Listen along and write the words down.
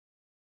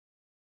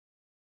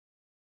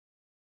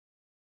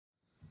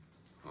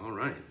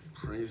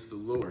Praise the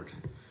Lord.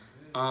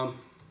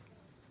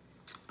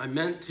 I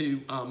meant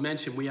to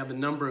mention we have a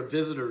number of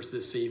visitors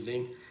this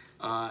evening,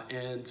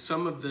 and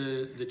some of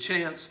the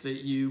chants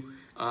that you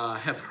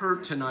have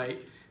heard tonight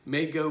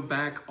may go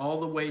back all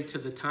the way to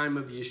the time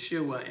of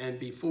Yeshua and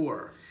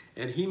before.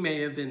 And he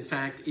may have, in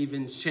fact,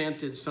 even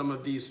chanted some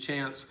of these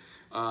chants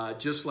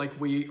just like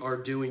we are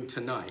doing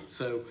tonight.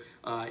 So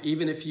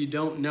even if you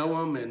don't know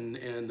them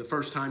and the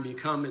first time you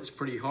come, it's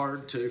pretty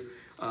hard to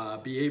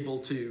be able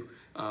to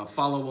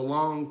follow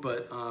along,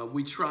 but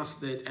we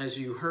trust that as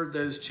you heard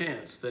those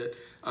chants that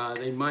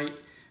they might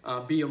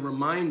be a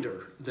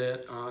reminder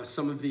that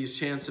some of these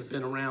chants have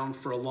been around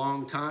for a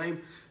long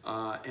time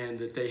and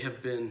that they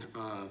have been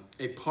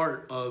a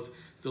part of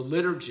the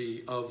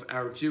liturgy of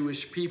our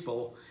Jewish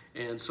people,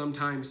 and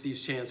sometimes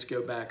these chants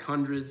go back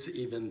hundreds,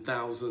 even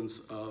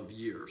thousands of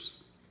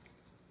years.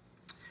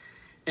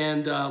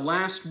 And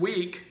last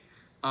week,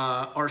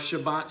 our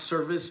Shabbat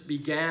service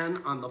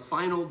began on the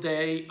final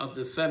day of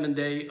the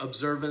 7-day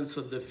observance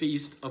of the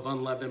Feast of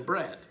Unleavened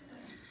Bread.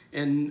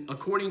 And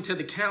according to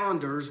the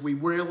calendars, we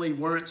really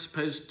weren't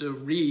supposed to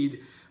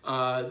read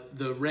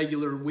the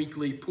regular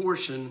weekly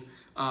portion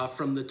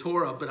from the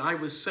Torah, but I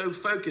was so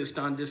focused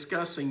on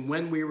discussing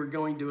when we were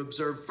going to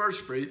observe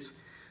first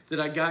fruits that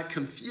I got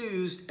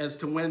confused as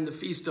to when the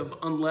Feast of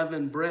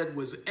Unleavened Bread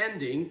was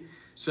ending.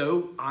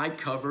 So I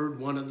covered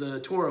one of the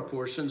Torah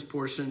portions,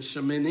 portion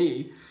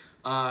Shemini,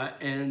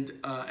 and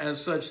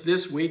as such,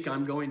 this week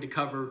I'm going to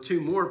cover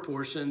 2 more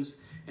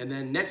portions, and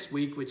then next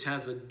week, which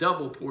has a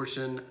double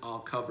portion, I'll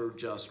cover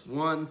just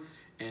one,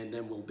 and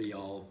then we'll be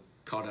all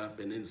caught up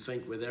and in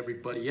sync with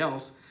everybody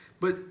else.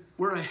 But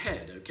we're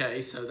ahead,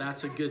 okay? So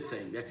that's a good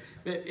thing.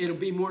 It'll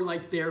be more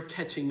like they're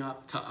catching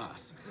up to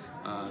us.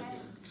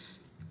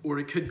 Or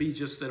it could be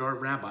just that our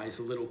rabbi's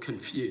a little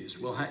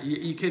confused. Well,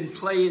 you can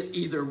play it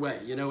either way.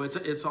 You know,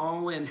 it's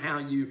all in how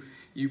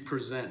you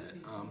present it.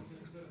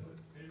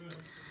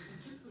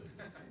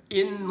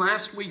 In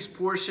last week's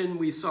portion,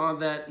 we saw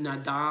that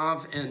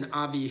Nadav and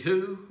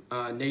Avihu,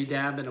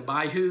 Nadab and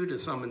Abihu, to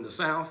some in the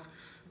south,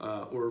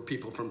 or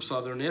people from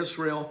southern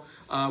Israel,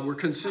 were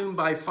consumed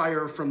by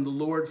fire from the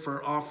Lord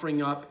for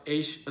offering up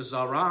Eish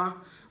Azarah,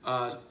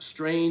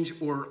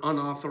 strange or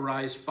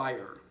unauthorized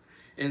fire.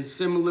 And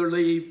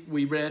similarly,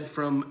 we read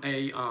from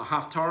a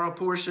Haftarah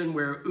portion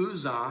where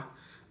Uzzah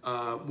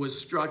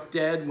was struck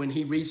dead when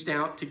he reached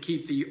out to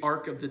keep the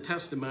Ark of the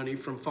Testimony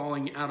from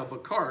falling out of a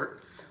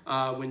cart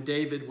when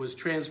David was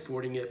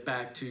transporting it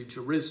back to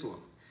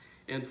Jerusalem.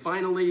 And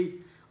finally,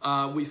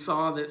 we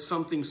saw that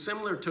something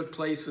similar took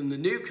place in the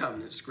New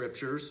Covenant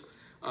Scriptures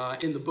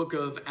in the book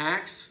of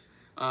Acts,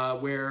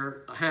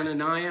 where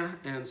Hananiah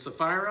and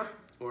Sapphira,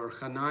 or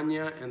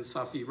Hananiah and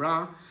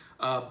Sapphira,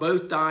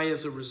 both die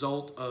as a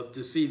result of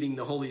deceiving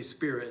the Holy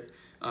Spirit,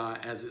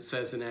 as it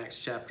says in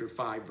Acts chapter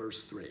 5,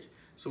 verse 3.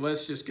 So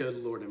let's just go to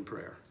the Lord in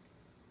prayer.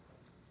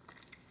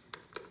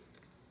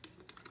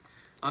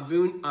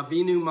 Avinu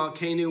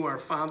Malkeinu, our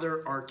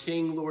Father, our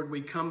King, Lord, we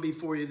come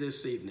before you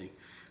this evening,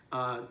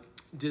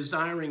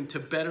 desiring to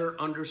better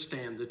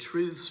understand the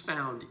truths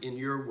found in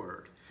your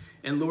word.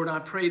 And Lord, I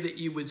pray that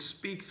you would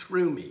speak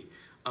through me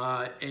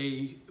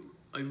a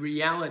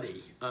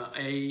reality,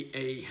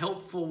 a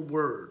helpful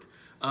word,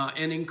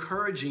 an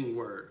encouraging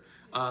word,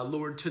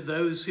 Lord, to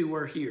those who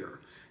are here.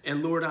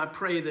 And Lord, I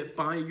pray that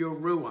by your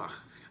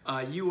Ruach,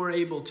 you are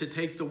able to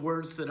take the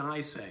words that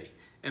I say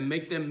and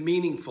make them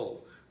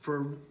meaningful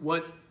for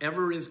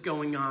whatever is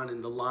going on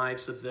in the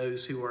lives of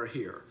those who are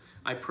here.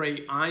 I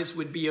pray eyes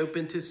would be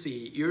open to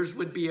see, ears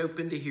would be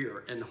open to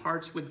hear, and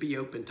hearts would be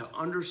open to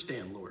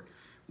understand, Lord,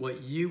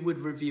 what you would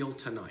reveal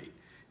tonight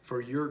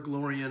for your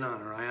glory and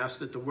honor. I ask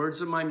that the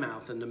words of my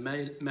mouth and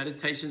the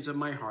meditations of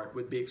my heart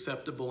would be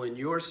acceptable in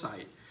your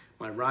sight.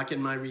 My rock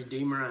and my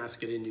redeemer, I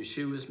ask it in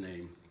Yeshua's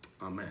name.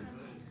 Amen.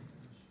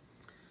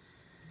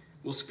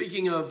 Well,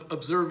 speaking of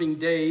observing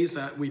days,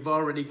 we've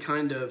already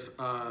kind of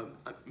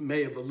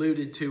may have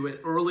alluded to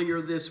it.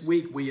 Earlier this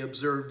week, we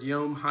observed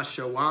Yom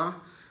HaShoah,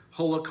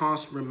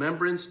 Holocaust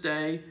Remembrance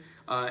Day,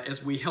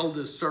 as we held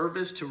a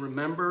service to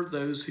remember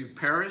those who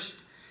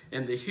perished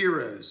and the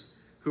heroes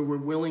who were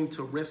willing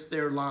to risk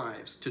their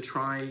lives to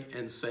try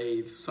and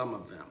save some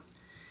of them.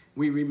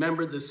 We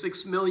remembered the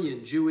 6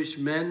 million Jewish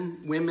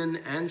men, women,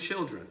 and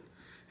children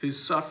who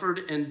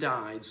suffered and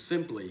died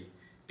simply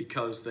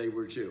because they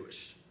were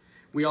Jewish.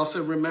 We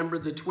also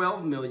remembered the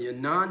 12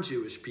 million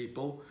non-Jewish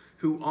people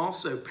who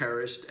also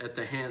perished at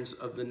the hands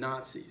of the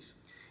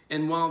Nazis.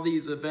 And while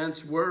these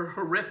events were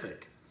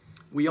horrific,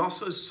 we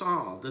also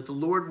saw that the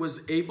Lord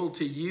was able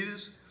to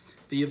use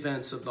the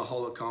events of the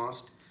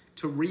Holocaust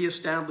to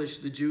reestablish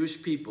the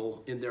Jewish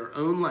people in their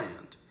own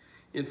land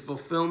in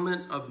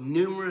fulfillment of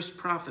numerous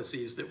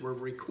prophecies that were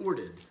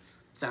recorded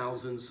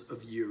thousands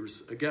of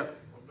years ago.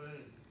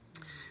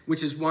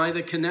 Which is why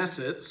the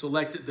Knesset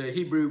selected, the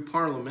Hebrew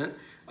parliament,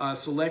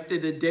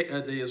 selected a date,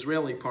 the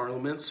Israeli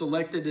parliament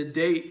selected a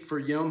date for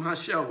Yom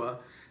HaShoah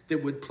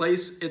that would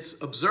place its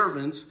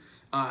observance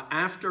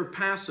after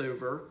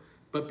Passover,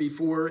 but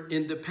before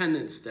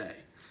Independence Day.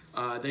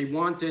 They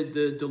wanted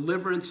the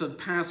deliverance of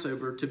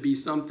Passover to be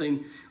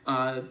something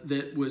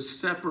that was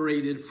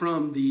separated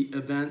from the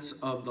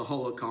events of the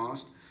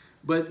Holocaust,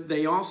 but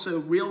they also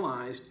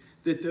realized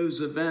that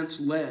those events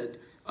led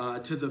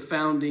to the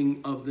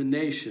founding of the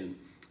nation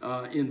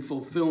in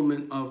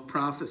fulfillment of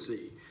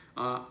prophecy.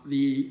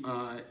 The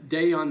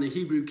day on the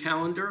Hebrew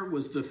calendar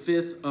was the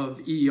 5th of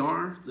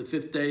ER, the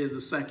 5th day of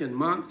the second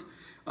month,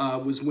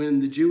 was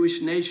when the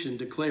Jewish nation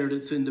declared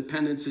its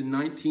independence in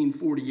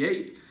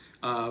 1948,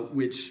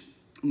 which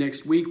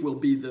next week will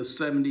be the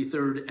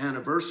 73rd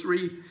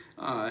anniversary,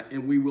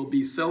 and we will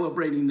be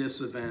celebrating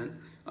this event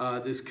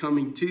this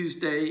coming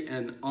Tuesday,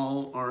 and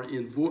all are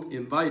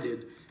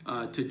invited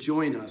to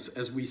join us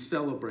as we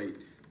celebrate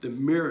the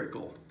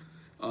miracle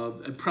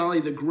of probably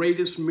the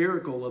greatest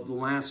miracle of the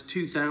last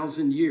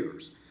 2,000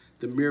 years,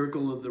 the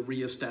miracle of the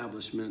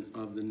reestablishment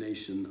of the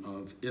nation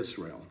of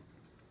Israel.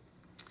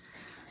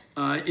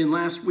 In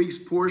last week's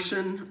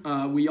portion,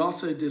 we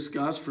also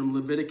discussed from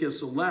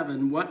Leviticus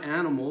 11 what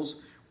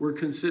animals were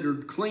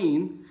considered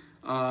clean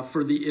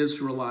for the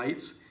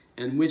Israelites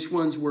and which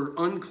ones were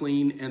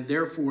unclean and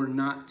therefore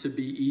not to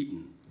be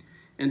eaten.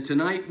 And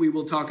tonight we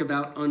will talk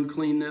about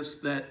uncleanness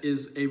that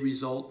is a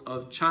result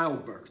of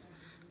childbirth,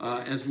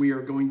 as we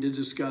are going to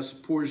discuss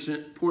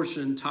portion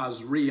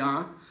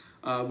Tazria,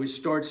 which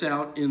starts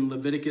out in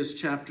Leviticus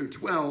chapter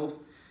 12,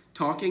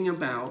 talking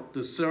about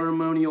the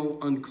ceremonial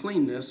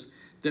uncleanness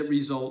that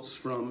results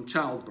from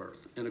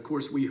childbirth. And of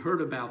course, we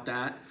heard about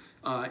that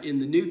in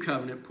the New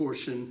Covenant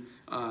portion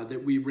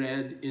that we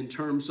read in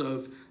terms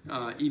of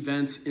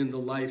events in the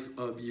life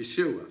of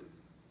Yeshua.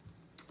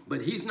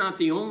 But he's not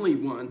the only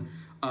one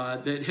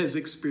that has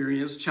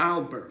experienced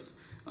childbirth.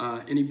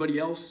 Anybody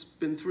else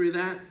been through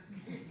that?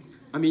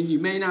 I mean, you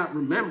may not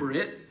remember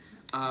it,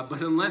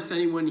 but unless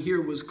anyone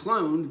here was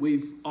cloned,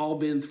 we've all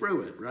been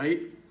through it,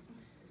 right?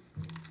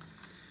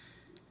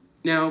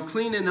 Now,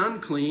 clean and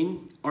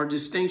unclean are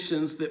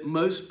distinctions that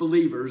most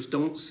believers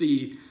don't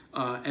see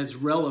as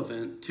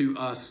relevant to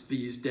us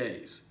these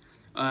days.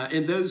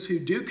 And those who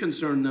do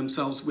concern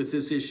themselves with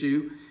this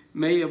issue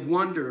may have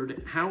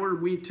wondered, how are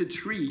we to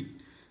treat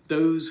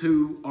those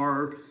who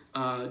are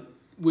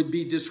would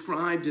be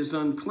described as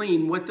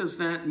unclean? What does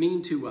that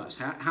mean to us?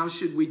 How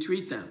should we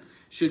treat them?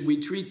 Should we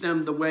treat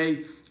them the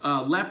way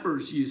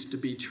lepers used to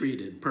be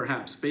treated,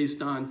 perhaps,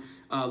 based on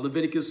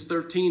Leviticus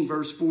 13,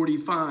 verse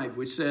 45,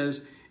 which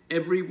says,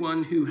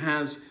 everyone who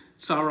has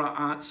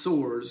sara'at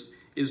sores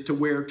is to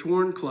wear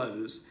torn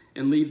clothes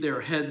and leave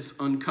their heads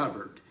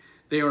uncovered.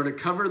 They are to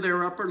cover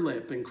their upper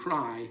lip and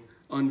cry,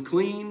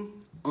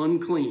 unclean,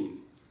 unclean.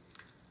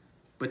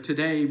 But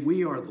today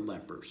we are the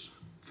lepers,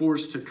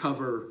 forced to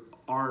cover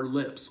our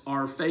lips,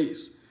 our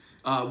face,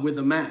 with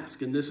a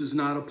mask. And this is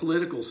not a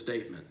political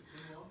statement,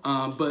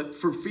 but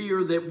for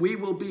fear that we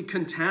will be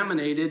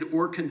contaminated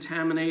or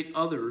contaminate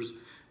others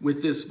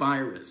with this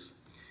virus.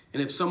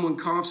 And if someone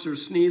coughs or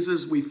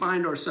sneezes, we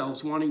find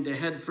ourselves wanting to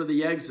head for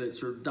the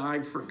exits or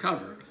dive for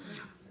cover.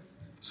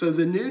 So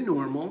the new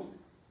normal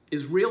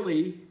is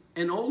really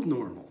an old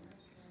normal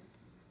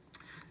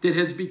that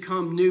has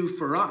become new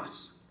for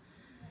us.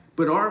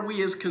 But are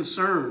we as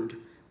concerned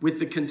with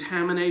the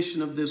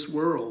contamination of this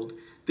world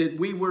that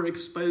we were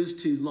exposed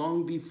to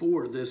long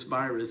before this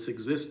virus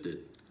existed?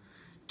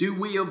 Do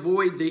we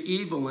avoid the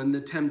evil and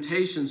the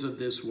temptations of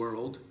this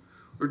world,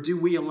 or do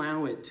we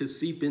allow it to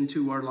seep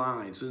into our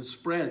lives and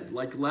spread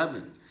like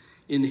leaven,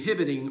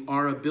 inhibiting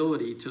our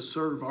ability to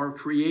serve our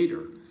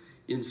Creator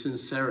in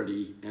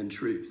sincerity and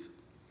truth?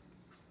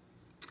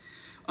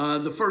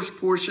 The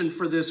first portion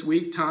for this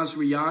week,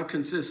 Tazria,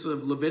 consists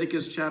of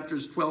Leviticus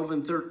chapters 12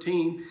 and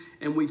 13,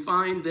 and we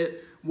find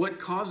that what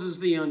causes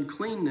the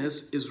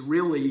uncleanness is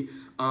really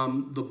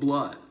the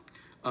blood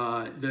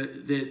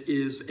that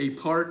is a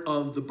part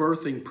of the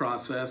birthing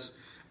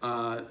process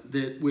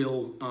that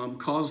will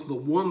cause the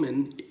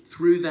woman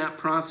through that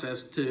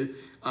process to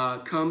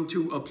come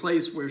to a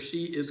place where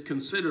she is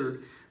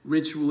considered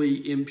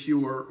ritually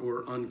impure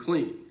or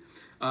unclean.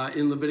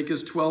 In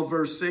Leviticus 12,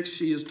 verse 6,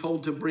 she is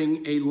told to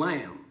bring a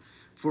lamb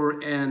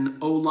for an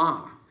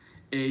olah.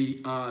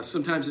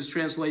 Sometimes it's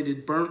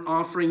translated burnt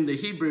offering. The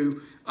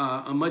Hebrew,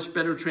 a much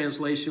better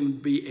translation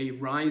would be a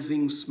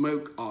rising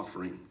smoke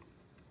offering.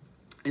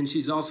 And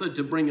she's also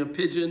to bring a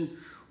pigeon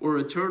or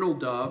a turtle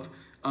dove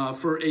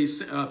for a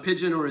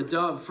pigeon or a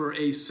dove for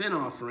a sin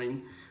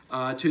offering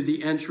to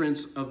the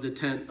entrance of the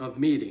tent of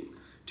meeting,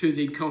 to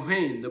the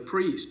Kohen, the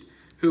priest,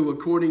 who,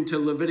 according to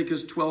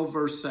Leviticus 12,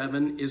 verse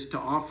 7, is to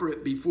offer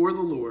it before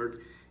the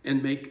Lord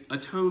and make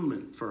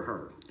atonement for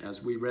her,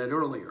 as we read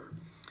earlier.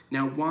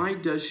 Now, why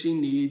does she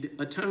need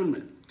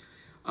atonement?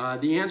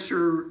 The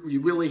answer,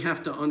 you really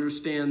have to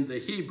understand the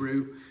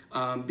Hebrew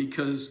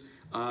because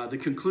the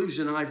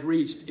conclusion I've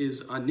reached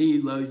is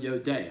ani lo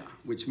yodea,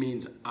 which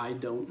means I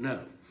don't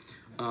know.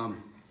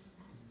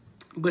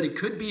 But it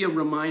could be a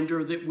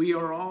reminder that we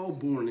are all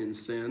born in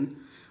sin,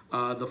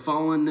 the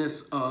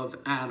fallenness of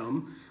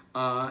Adam,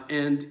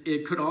 and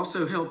it could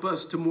also help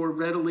us to more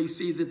readily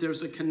see that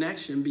there's a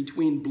connection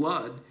between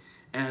blood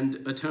and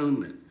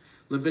atonement.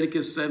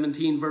 Leviticus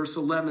 17 verse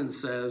 11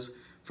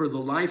 says, For the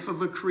life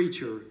of a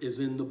creature is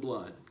in the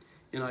blood,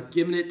 and I've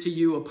given it to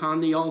you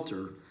upon the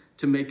altar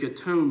to make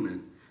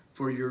atonement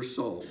for your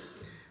soul,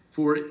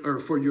 for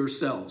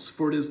yourselves.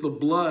 For it is the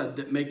blood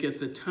that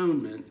maketh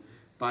atonement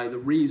by the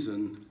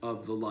reason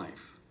of the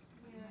life.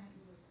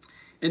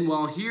 And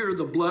while here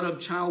the blood of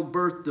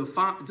childbirth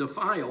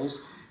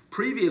defiles,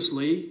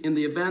 previously in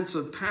the events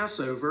of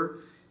Passover,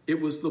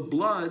 it was the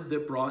blood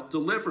that brought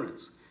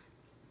deliverance.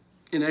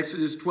 In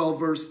Exodus 12,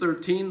 verse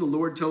 13, the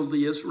Lord told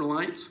the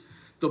Israelites,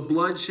 the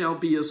blood shall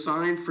be a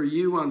sign for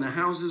you on the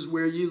houses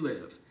where you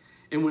live.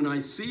 And when I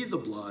see the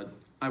blood,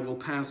 I will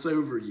pass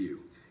over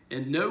you.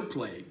 And no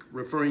plague,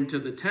 referring to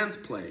the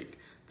 10th plague,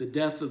 the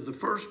death of the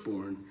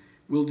firstborn,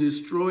 will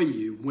destroy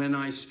you when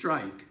I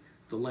strike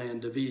the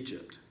land of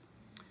Egypt.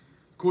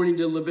 According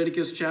to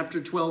Leviticus chapter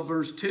 12,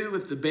 verse 2,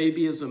 if the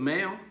baby is a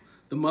male,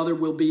 the mother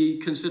will be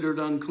considered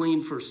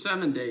unclean for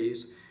 7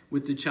 days,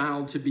 with the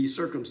child to be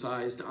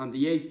circumcised on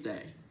the 8th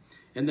day.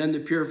 And then the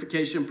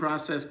purification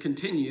process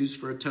continues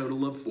for a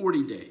total of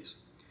 40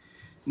 days.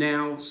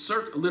 Now,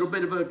 a little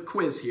bit of a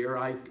quiz here.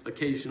 I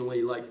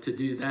occasionally like to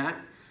do that.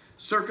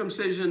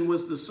 Circumcision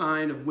was the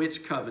sign of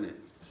which covenant?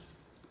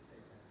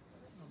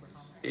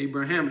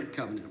 Abrahamic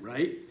covenant,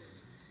 right?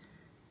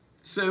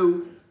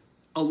 So,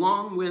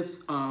 along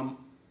with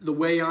the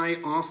way I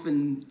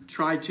often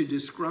try to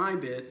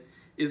describe it,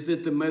 is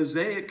that the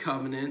Mosaic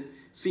covenant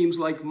seems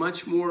like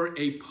much more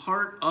a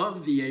part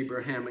of the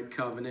Abrahamic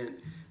covenant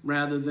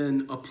rather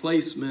than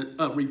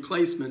a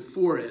replacement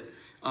for it,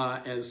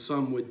 as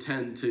some would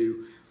tend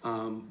to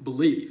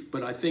believe.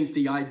 But I think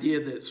the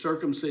idea that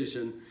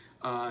circumcision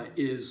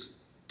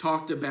is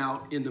talked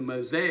about in the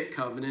Mosaic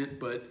covenant,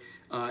 but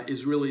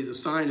is really the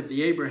sign of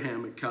the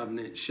Abrahamic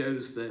covenant,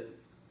 shows that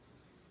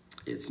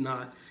it's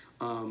not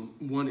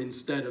one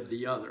instead of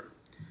the other.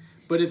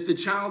 But if the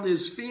child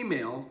is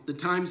female, the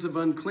times of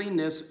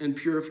uncleanness and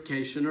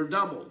purification are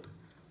doubled.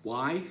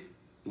 Why?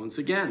 Once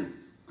again,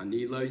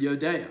 Anilo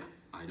Yodea.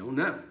 I don't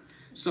know.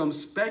 Some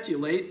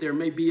speculate there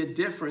may be a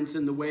difference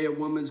in the way a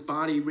woman's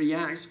body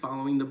reacts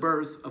following the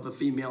birth of a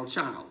female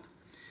child.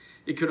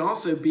 It could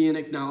also be an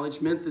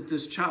acknowledgement that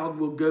this child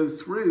will go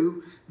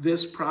through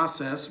this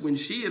process when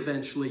she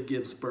eventually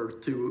gives birth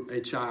to a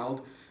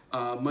child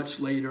much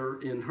later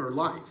in her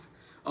life.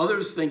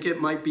 Others think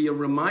it might be a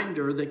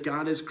reminder that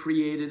God has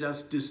created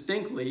us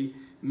distinctly,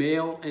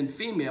 male and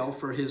female,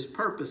 for his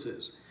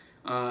purposes.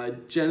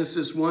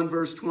 Genesis 1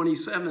 verse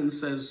 27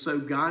 says, so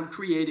God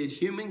created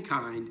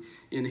humankind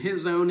in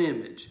his own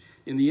image.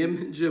 In the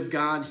image of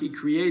God he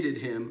created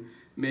him,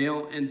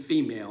 male and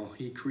female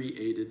he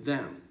created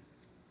them.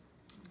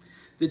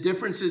 The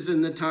differences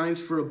in the times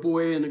for a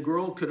boy and a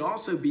girl could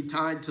also be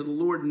tied to the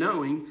Lord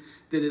knowing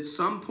that at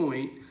some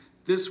point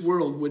this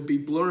world would be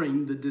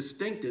blurring the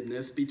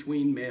distinctiveness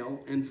between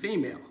male and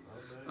female.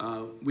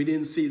 We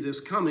didn't see this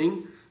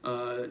coming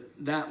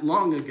that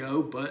long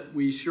ago, but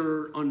we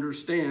sure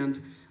understand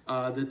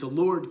that the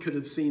Lord could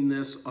have seen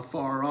this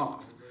afar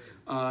off.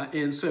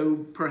 And so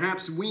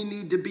perhaps we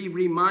need to be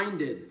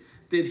reminded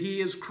that he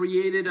has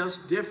created us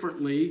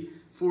differently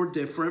for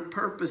different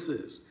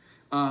purposes.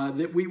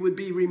 That we would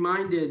be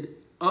reminded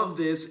of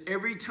this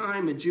every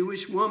time a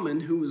Jewish woman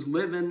who was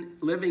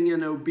living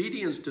in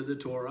obedience to the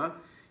Torah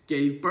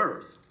gave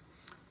birth.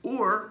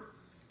 Or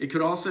it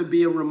could also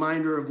be a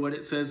reminder of what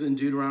it says in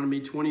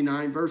Deuteronomy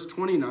 29, verse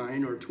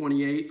 29, or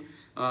 28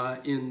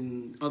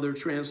 in other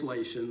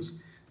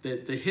translations,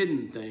 that the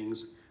hidden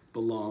things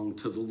belong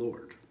to the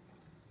Lord.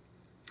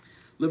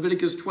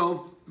 Leviticus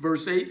 12,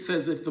 verse 8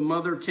 says, if the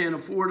mother can't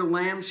afford a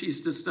lamb, she's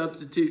to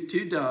substitute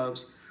 2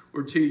 doves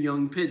or 2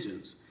 young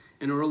pigeons.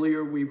 And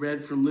earlier we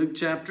read from Luke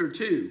chapter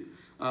 2,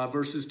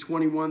 verses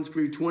 21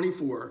 through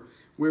 24,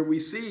 where we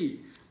see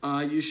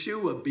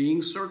Yeshua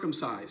being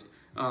circumcised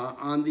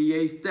on the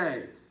 8th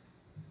day.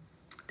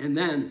 And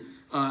then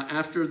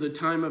after the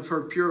time of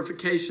her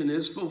purification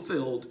is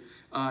fulfilled,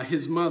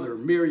 his mother,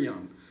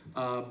 Miriam,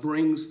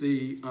 brings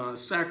the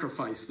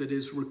sacrifice that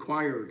is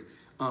required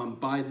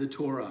by the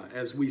Torah,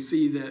 as we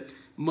see that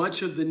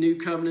much of the New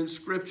Covenant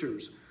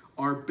scriptures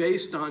are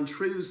based on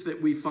truths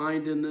that we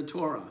find in the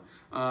Torah.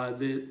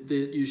 That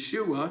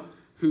Yeshua,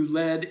 who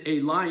led a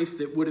life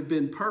that would have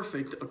been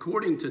perfect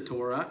according to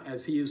Torah,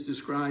 as he is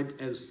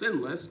described as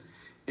sinless,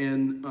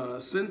 and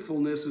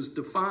sinfulness is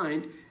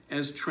defined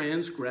as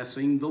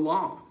transgressing the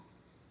law.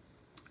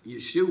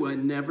 Yeshua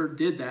never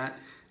did that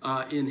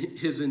in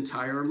his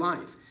entire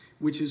life,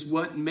 which is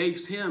what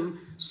makes him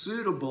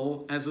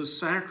suitable as a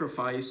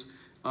sacrifice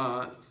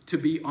to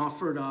be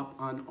offered up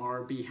on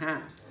our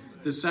behalf.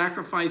 The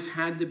sacrifice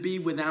had to be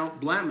without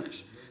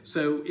blemish.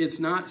 So it's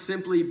not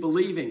simply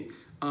believing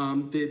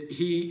that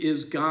he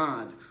is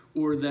God,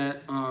 or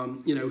that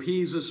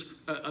he's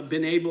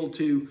been able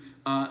to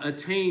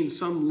attain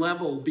some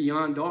level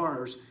beyond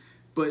ours,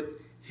 but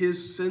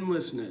his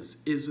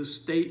sinlessness is a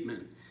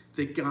statement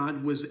that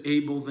God was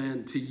able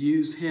then to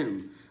use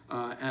him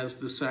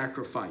as the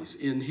sacrifice.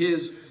 In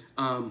his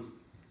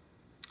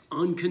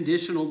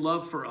unconditional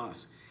love for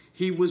us,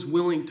 he was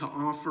willing to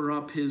offer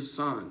up his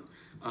son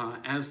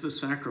as the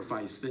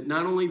sacrifice that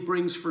not only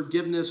brings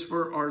forgiveness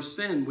for our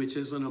sin, which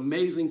is an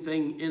amazing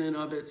thing in and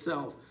of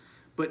itself,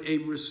 but a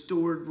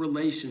restored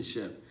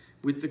relationship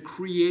with the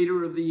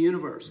creator of the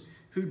universe,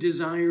 who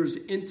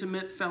desires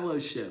intimate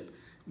fellowship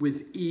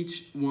with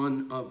each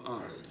one of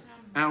us.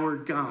 Our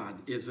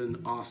God is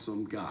an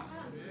awesome God.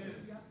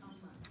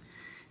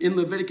 In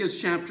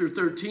Leviticus chapter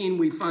 13,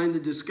 we find the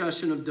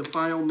discussion of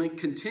defilement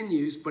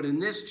continues, but in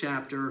this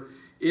chapter,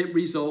 it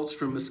results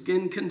from a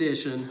skin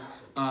condition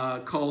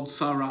called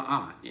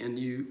sara'at. And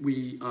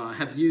we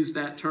have used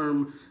that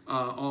term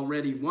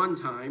already one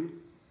time.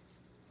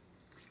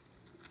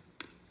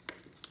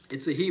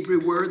 It's a Hebrew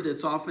word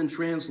that's often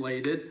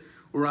translated,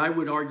 or I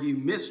would argue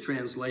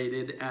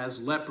mistranslated,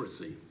 as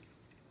leprosy.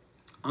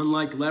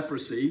 Unlike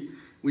leprosy,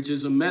 which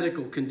is a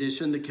medical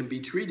condition that can be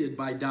treated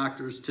by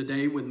doctors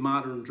today with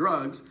modern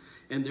drugs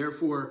and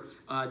therefore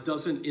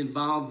doesn't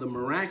involve the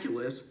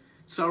miraculous,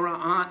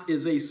 sara'at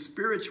is a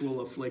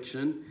spiritual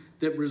affliction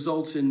that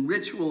results in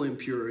ritual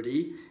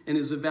impurity and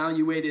is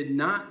evaluated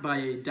not by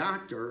a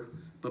doctor,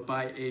 but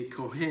by a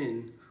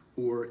kohen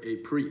or a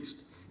priest.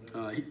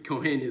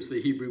 Kohen is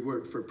the Hebrew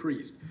word for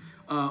priest.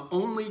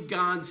 Only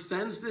God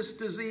sends this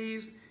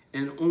disease,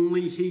 and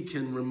only he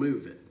can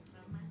remove it.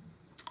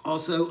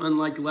 Also,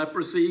 unlike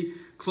leprosy,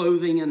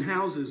 clothing and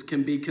houses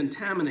can be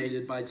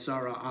contaminated by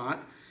sara'at,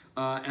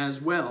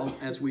 as well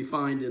as we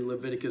find in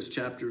Leviticus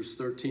chapters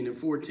 13 and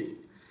 14.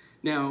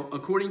 Now,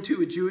 according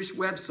to a Jewish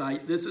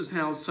website, this is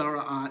how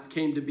sara'at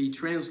came to be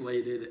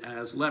translated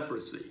as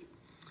leprosy.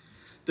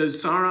 Though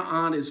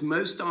sara'at is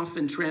most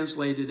often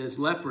translated as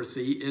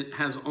leprosy, it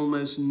has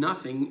almost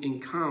nothing in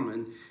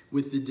common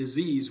with the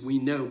disease we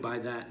know by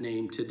that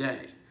name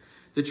today.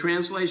 The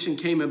translation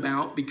came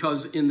about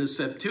because in the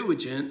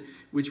Septuagint,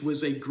 which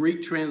was a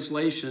Greek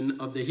translation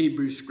of the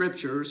Hebrew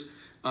scriptures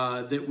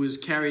that was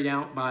carried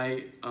out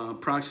by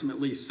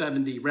approximately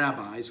 70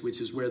 rabbis,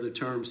 which is where the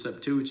term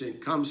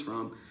Septuagint comes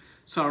from,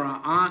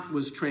 sara'at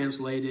was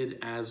translated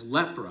as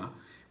lepra,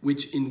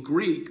 which in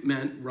Greek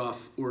meant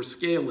rough or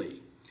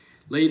scaly.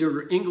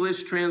 Later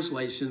English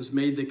translations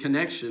made the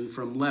connection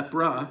from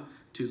lepra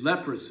to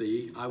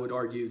leprosy. I would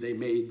argue they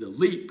made the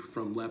leap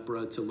from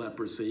lepra to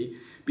leprosy,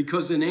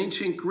 because in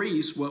ancient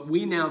Greece, what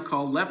we now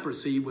call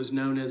leprosy was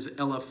known as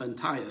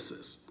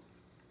elephantiasis.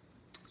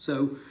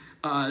 So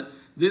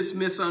this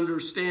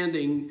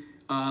misunderstanding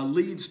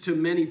leads to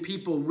many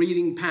people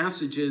reading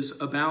passages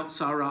about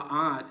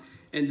sara'at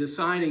and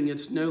deciding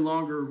it's no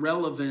longer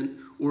relevant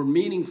or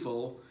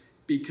meaningful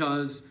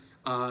because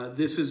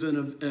this is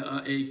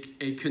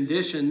a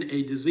condition,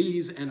 a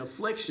disease, an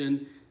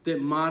affliction that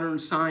modern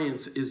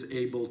science is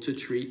able to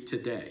treat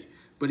today.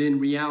 But in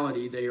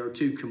reality, they are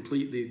two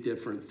completely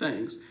different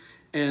things.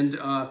 And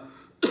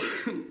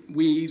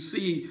we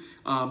see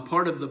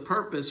part of the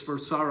purpose for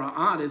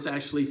sara'at is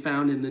actually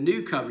found in the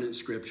New Covenant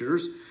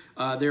scriptures.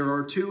 There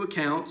are two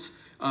accounts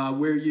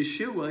where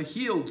Yeshua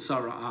healed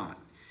sara'at.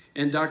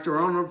 And Dr.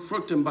 Arnold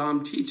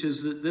Fruchtenbaum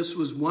teaches that this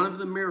was one of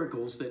the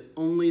miracles that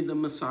only the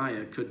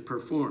Messiah could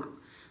perform.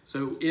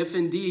 So if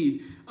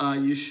indeed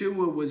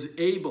Yeshua was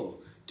able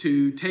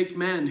to take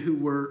men who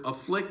were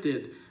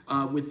afflicted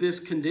with this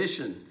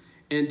condition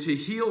and to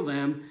heal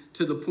them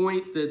to the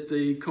point that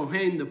the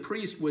Kohen, the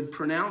priest, would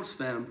pronounce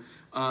them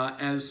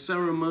as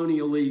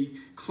ceremonially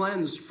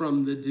cleansed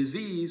from the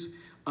disease,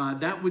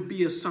 that would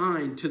be a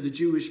sign to the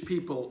Jewish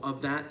people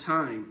of that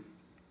time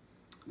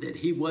that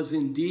he was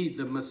indeed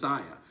the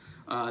Messiah,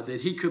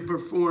 that he could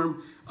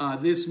perform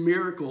this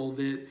miracle,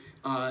 that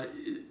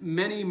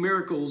many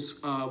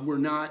miracles were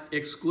not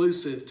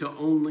exclusive to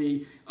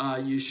only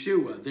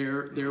Yeshua.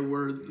 There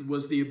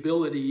was the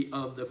ability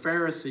of the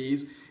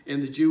Pharisees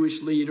and the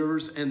Jewish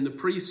leaders and the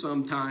priests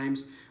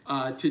sometimes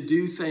to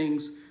do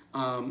things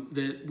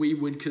that we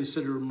would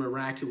consider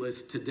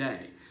miraculous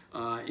today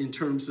in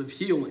terms of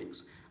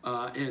healings.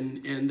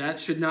 And that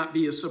should not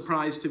be a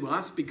surprise to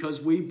us,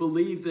 because we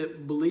believe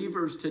that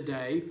believers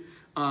today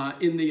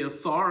in the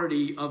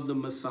authority of the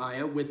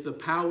Messiah, with the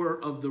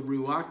power of the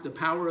Ruach, the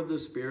power of the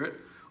Spirit,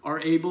 are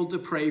able to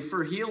pray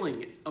for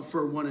healing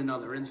for one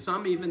another. And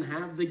some even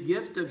have the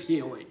gift of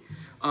healing.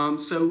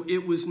 So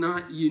it was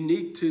not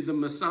unique to the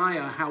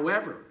Messiah.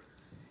 However,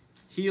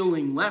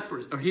 healing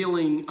lepers or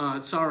healing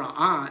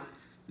sara'at,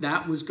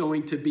 that was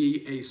going to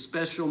be a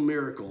special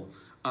miracle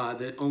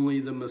that only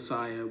the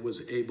Messiah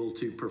was able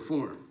to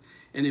perform.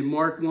 And in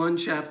Mark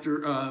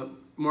chapter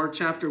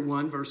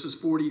 1, verses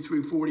 40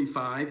 through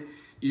 45,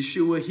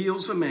 Yeshua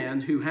heals a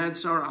man who had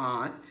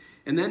sara'at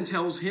and then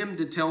tells him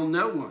to tell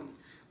no one.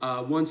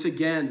 Once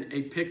again,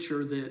 a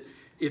picture that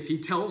if he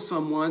tells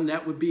someone,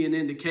 that would be an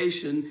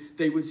indication.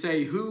 They would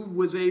say, who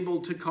was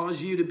able to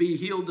cause you to be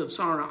healed of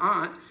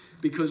sara'at?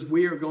 Because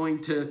we are going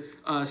to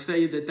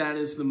say that that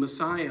is the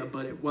Messiah,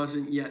 but it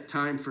wasn't yet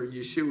time for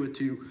Yeshua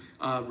to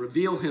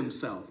reveal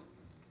himself.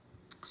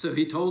 So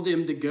he told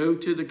him to go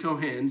to the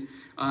Kohen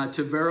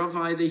to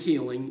verify the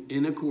healing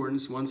in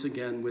accordance, once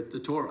again, with the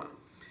Torah.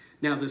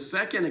 Now, the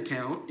second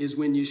account is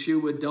when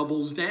Yeshua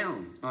doubles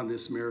down on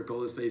this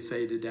miracle, as they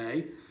say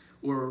today,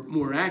 or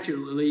more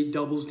accurately,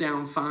 doubles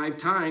down 5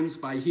 times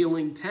by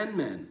healing 10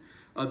 men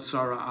of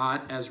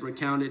Sara'at, as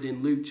recounted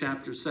in Luke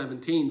chapter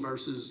 17,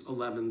 verses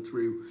 11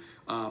 through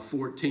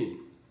 14.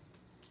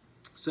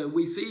 So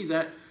we see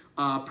that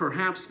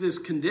perhaps this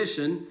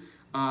condition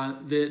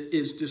that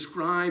is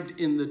described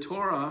in the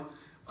Torah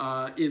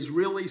is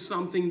really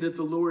something that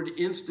the Lord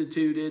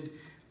instituted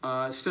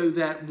so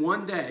that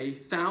one day,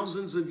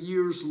 thousands of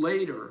years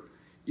later,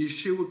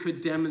 Yeshua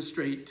could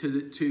demonstrate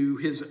to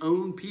his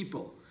own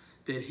people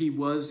that he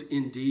was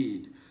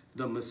indeed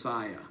the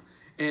Messiah.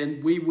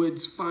 And we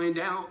would find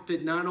out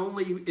that not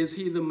only is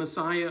he the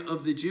Messiah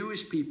of the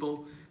Jewish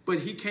people, but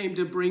he came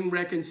to bring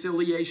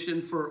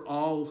reconciliation for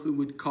all who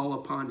would call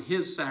upon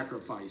his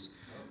sacrifice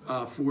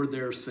for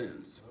their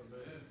sins.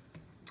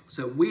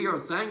 So we are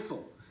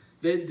thankful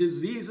that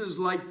diseases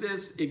like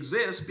this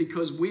exist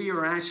because we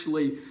are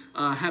actually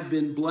have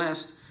been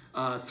blessed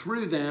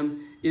through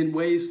them in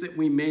ways that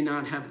we may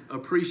not have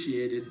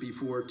appreciated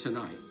before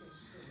tonight.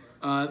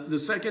 The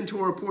second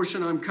Torah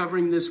portion I'm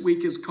covering this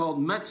week is called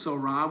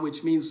Metzora,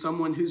 which means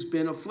someone who's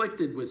been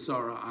afflicted with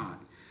Sara'at.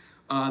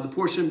 The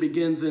portion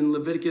begins in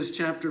Leviticus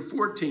chapter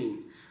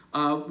 14,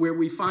 where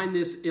we find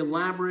this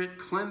elaborate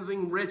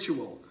cleansing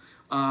ritual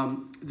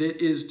that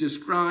is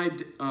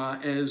described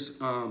as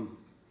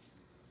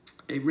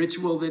a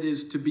ritual that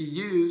is to be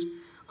used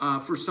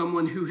for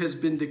someone who has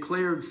been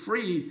declared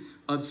free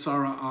of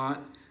Sara'at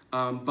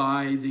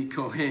by the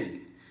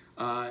Kohen.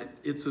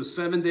 It's a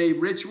 7-day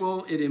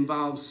ritual. It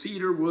involves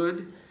cedar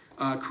wood,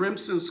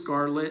 crimson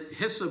scarlet,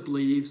 hyssop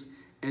leaves,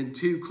 and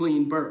 2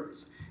 clean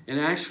birds. And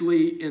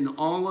actually, in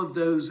all of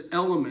those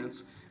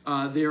elements,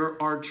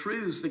 there are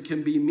truths that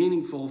can be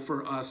meaningful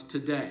for us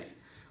today.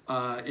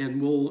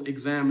 And we'll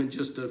examine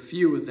just a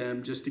few of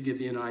them just to give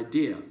you an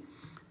idea.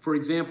 For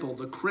example,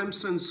 the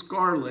crimson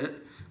scarlet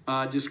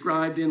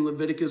described in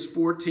Leviticus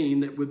 14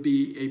 that would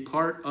be a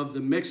part of the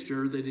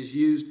mixture that is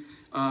used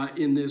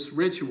in this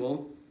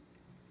ritual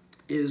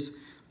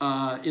is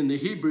in the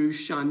Hebrew,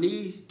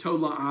 shani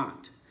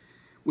tola'at,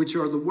 which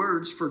are the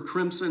words for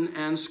crimson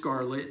and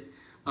scarlet,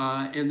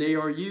 and they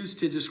are used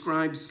to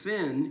describe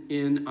sin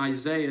in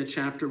Isaiah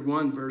chapter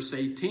 1, verse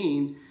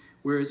 18,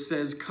 where it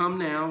says, "Come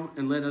now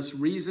and let us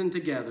reason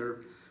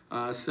together,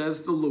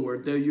 says the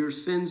Lord. Though your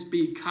sins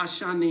be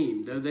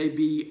kashanim, though they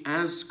be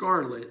as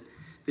scarlet,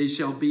 they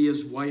shall be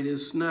as white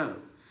as snow.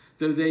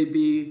 Though they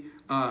be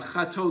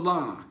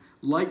chatolah,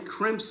 like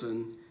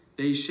crimson,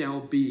 they shall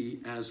be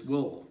as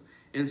wool."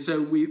 And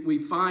so we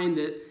find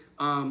that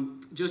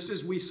just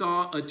as we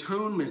saw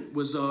atonement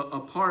was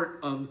a part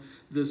of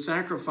the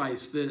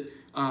sacrifice that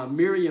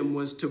Miriam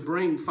was to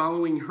bring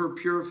following her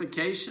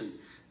purification,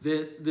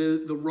 that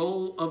the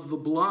role of the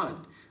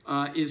blood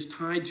is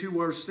tied to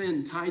our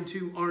sin, tied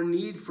to our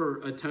need for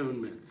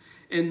atonement.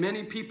 And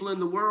many people in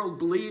the world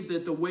believe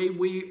that the way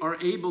we are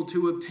able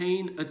to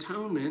obtain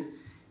atonement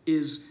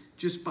is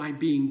just by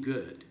being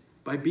good,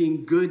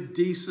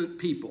 decent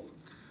people.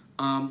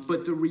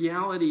 But the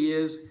reality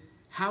is,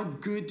 how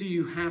good do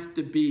you have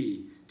to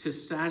be to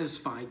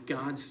satisfy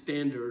God's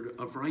standard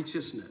of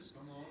righteousness?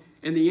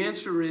 And the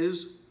answer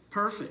is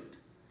perfect.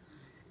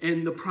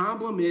 And the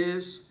problem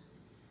is,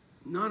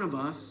 none of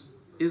us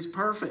is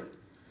perfect.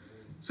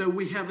 So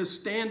we have a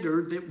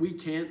standard that we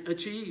can't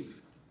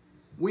achieve.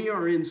 We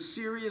are in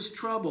serious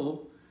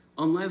trouble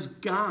unless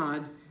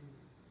God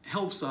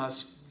helps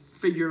us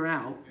figure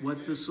out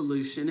what the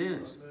solution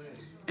is.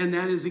 And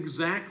that is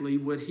exactly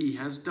what he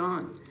has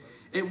done.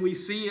 And we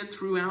see it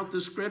throughout the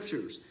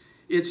scriptures.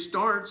 It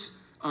starts,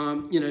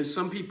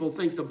 some people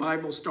think the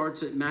Bible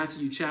starts at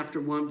Matthew chapter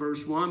 1,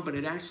 verse 1, but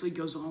it actually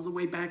goes all the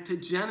way back to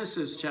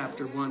Genesis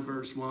chapter 1,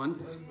 verse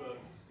 1.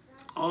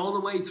 All the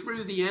way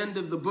through the end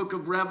of the book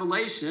of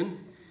Revelation,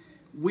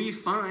 we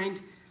find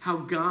how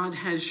God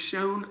has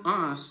shown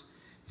us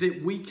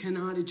that we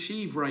cannot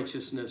achieve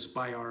righteousness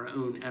by our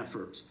own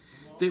efforts,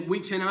 that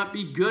we cannot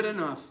be good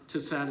enough to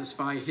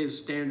satisfy his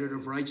standard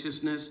of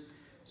righteousness.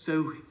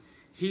 So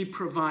he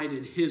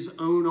provided his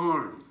own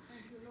arm.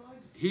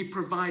 He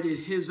provided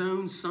his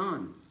own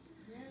son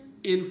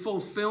in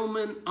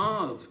fulfillment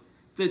of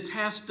the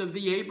test of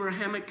the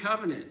Abrahamic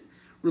covenant.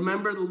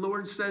 Remember, the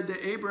Lord said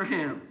to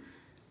Abraham,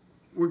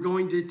 we're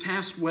going to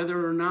test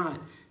whether or not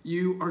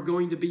you are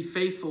going to be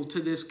faithful to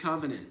this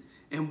covenant.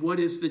 And what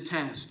is the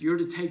test? You're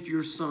to take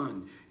your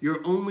son,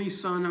 your only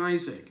son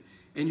Isaac,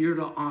 and you're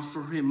to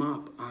offer him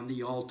up on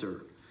the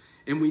altar.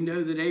 And we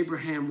know that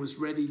Abraham was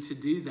ready to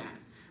do that.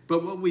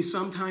 But what we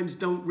sometimes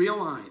don't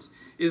realize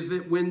is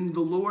that when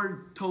the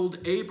Lord told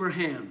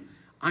Abraham,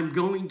 I'm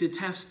going to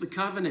test the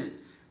covenant,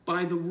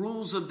 by the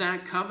rules of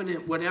that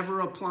covenant, whatever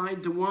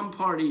applied to one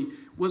party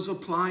was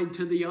applied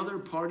to the other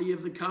party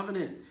of the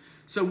covenant.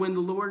 So when the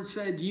Lord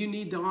said, you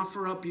need to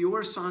offer up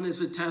your son as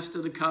a test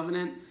of the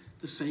covenant,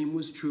 the same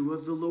was true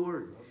of the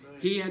Lord.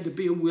 He had to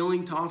be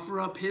willing to offer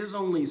up his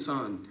only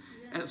son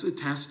as a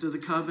test of the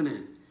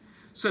covenant.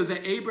 So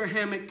the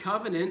Abrahamic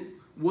covenant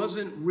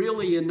wasn't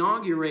really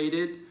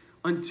inaugurated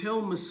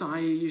until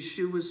Messiah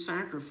Yeshua's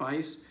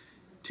sacrifice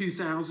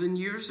 2,000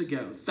 years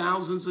ago,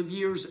 thousands of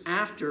years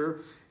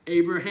after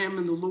Abraham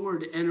and the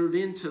Lord entered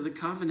into the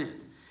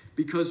covenant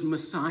because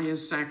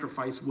Messiah's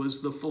sacrifice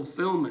was the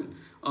fulfillment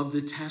of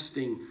the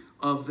testing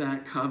of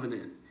that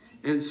covenant.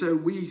 And so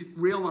we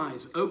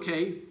realize,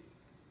 okay,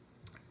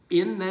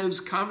 in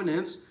those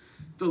covenants,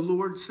 the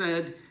Lord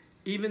said,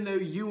 even though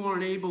you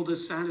aren't able to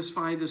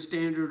satisfy the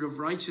standard of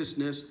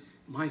righteousness,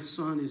 my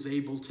son is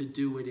able to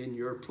do it in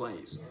your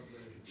place.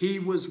 He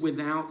was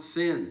without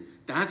sin.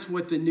 That's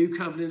what the New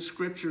Covenant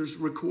scriptures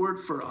record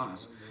for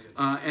us.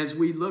 As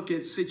we look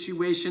at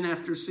situation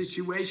after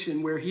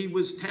situation where he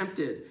was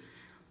tempted,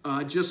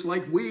 just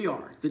like we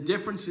are. The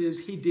difference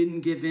is he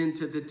didn't give in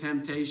to the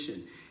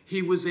temptation.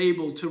 He was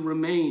able to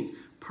remain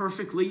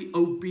perfectly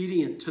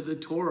obedient to the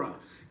Torah,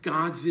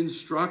 God's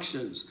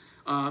instructions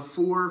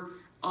for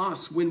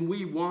us when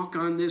we walk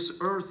on this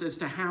earth as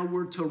to how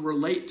we're to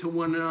relate to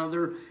one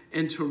another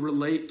and to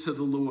relate to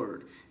the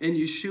Lord. And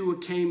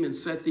Yeshua came and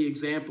set the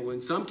example. In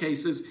some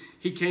cases,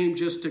 he came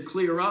just to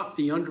clear up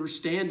the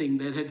understanding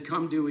that had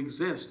come to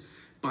exist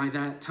by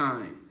that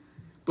time.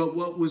 But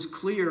what was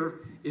clear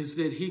is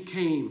that he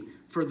came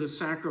for the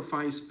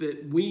sacrifice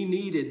that we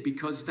needed,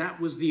 because that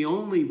was the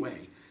only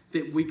way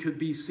that we could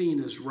be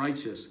seen as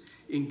righteous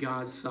in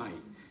God's sight,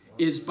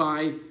 is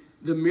by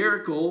the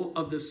miracle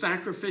of the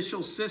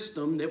sacrificial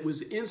system that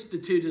was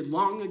instituted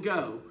long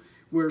ago,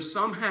 where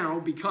somehow,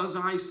 because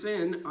I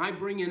sin, I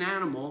bring an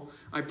animal,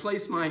 I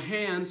place my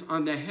hands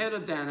on the head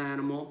of that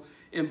animal,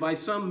 and by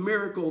some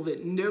miracle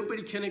that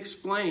nobody can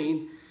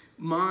explain,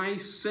 my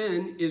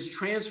sin is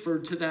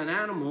transferred to that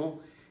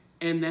animal,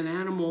 and that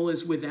animal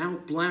is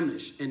without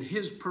blemish, and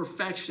his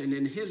perfection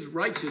and his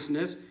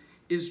righteousness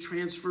is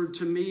transferred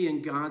to me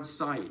in God's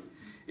sight.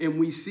 And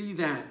we see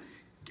that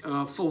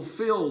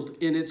fulfilled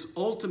in its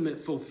ultimate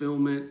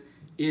fulfillment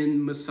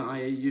in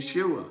Messiah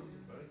Yeshua.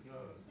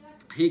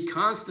 He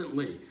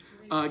constantly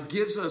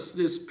gives us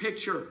this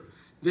picture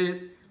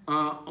that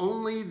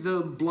only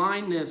the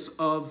blindness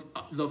of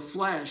the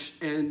flesh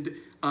and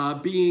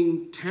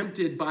being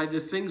tempted by the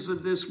things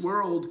of this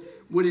world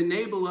would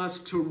enable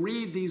us to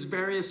read these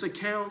various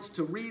accounts,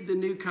 to read the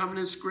New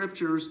Covenant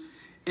scriptures,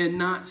 and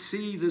not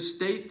see the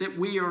state that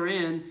we are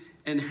in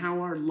and how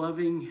our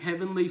loving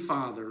Heavenly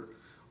Father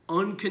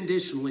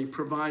unconditionally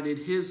provided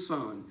his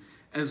Son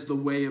as the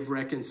way of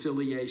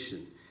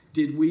reconciliation.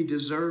 Did we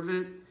deserve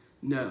it?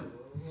 No,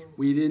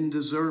 we didn't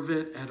deserve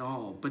it at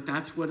all. But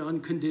that's what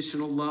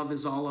unconditional love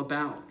is all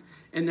about.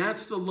 And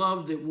that's the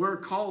love that we're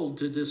called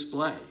to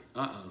display.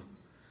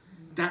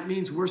 That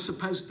means we're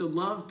supposed to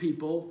love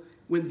people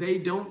when they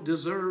don't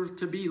deserve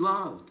to be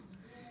loved.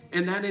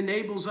 And that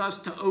enables us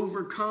to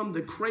overcome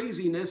the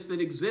craziness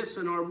that exists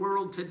in our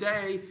world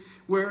today,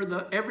 where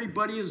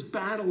everybody is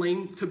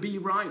battling to be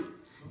right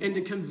and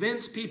to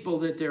convince people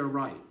that they're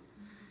right.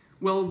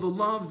 Well, the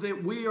love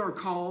that we are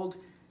called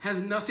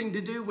has nothing to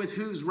do with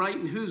who's right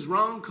and who's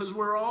wrong, because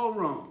we're all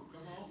wrong.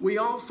 We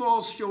all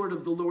fall short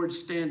of the Lord's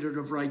standard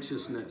of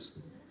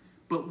righteousness.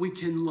 But we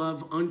can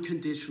love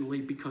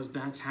unconditionally because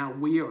that's how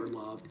we are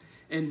loved.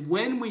 And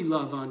when we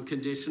love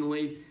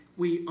unconditionally,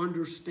 we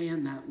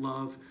understand that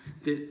love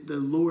that the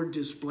Lord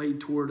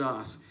displayed toward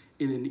us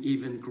in an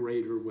even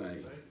greater way.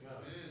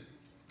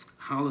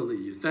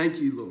 Hallelujah. Thank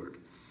you, Lord.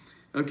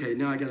 Okay,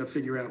 now I got to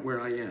figure out where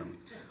I am.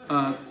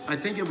 I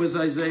think it was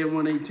Isaiah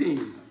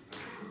 118.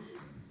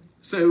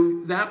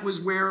 So that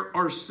was where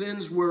our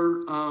sins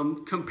were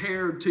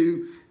compared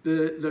to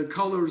the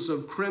colors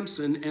of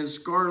crimson and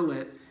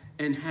scarlet,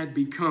 and had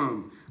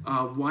become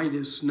white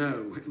as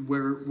snow,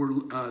 where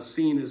we're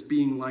seen as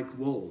being like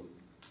wool.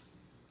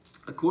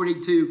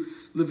 According to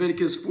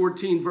Leviticus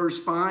 14,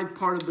 verse 5,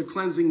 part of the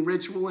cleansing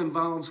ritual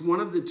involves one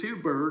of the two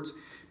birds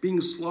being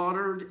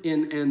slaughtered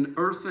in an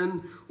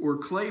earthen or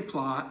clay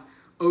pot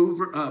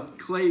over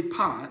clay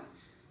pot.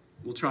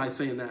 We'll try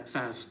saying that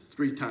fast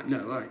 3 times.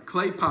 No, all right,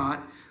 clay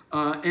pot.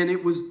 And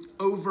it was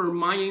over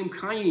Mayim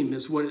Chaim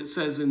is what it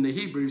says in the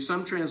Hebrew.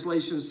 Some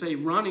translations say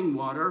running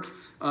water.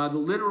 The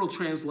literal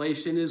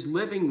translation is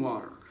living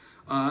water.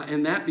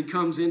 And that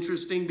becomes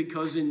interesting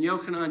because in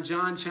Yochanan,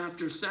 John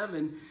chapter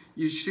 7,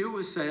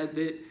 Yeshua said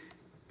that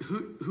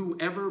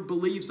whoever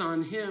believes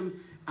on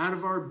him, out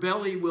of our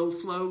belly will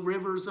flow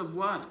rivers of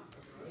what?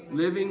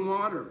 Living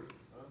water.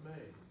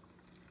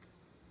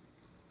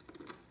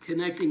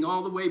 Connecting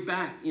all the way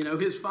back. You know,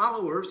 his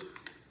followers,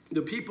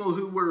 the people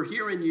who were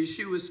hearing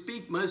Yeshua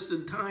speak most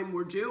of the time,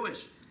 were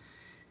Jewish.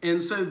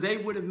 And so they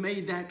would have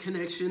made that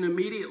connection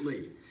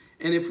immediately.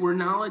 And if we're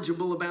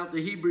knowledgeable about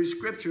the Hebrew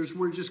scriptures,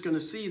 we're just going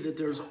to see that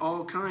there's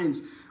all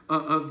kinds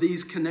of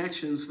these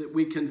connections that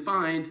we can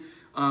find.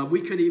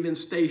 We could even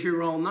stay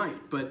here all night,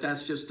 but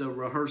that's just a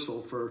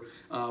rehearsal for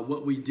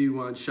what we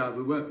do on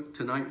Shavuot.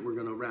 Tonight we're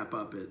going to wrap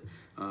up at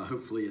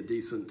hopefully a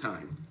decent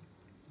time.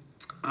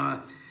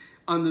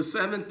 On the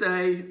seventh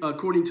day,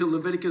 according to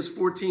Leviticus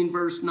 14,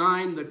 verse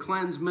 9, the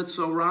cleansed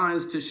Metzora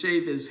is to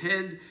shave his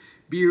head,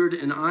 beard,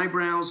 and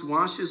eyebrows,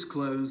 wash his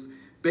clothes,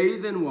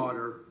 bathe in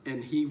water,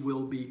 and he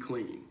will be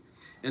clean.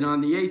 And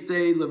on the eighth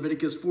day,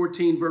 Leviticus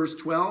 14, verse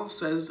 12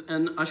 says,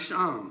 an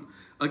asham,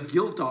 a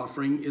guilt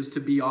offering, is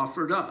to be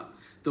offered up.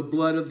 The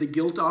blood of the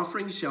guilt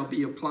offering shall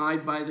be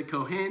applied by the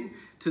Kohen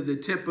to the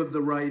tip of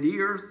the right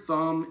ear,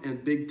 thumb,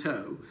 and big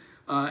toe.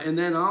 And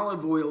then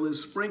olive oil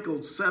is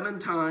sprinkled 7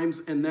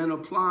 times and then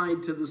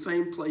applied to the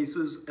same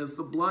places as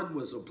the blood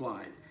was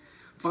applied.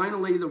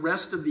 Finally, the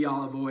rest of the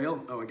olive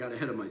oil, I got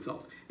ahead of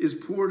myself, is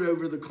poured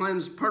over the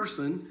cleansed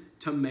person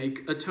to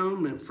make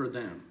atonement for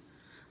them.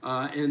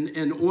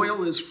 And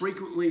oil is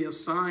frequently a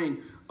sign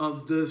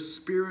of the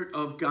Spirit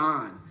of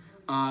God.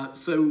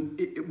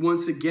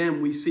 Once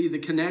again, we see the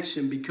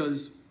connection,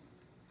 because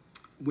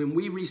when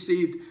we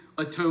received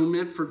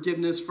atonement,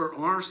 forgiveness for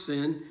our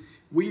sin,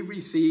 we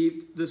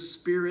received the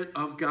Spirit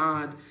of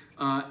God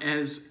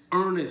as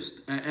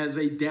earnest, as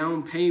a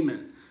down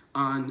payment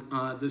on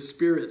the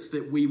spirits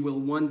that we will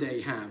one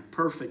day have,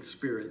 perfect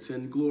spirits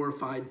and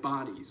glorified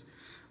bodies.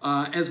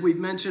 As we've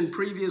mentioned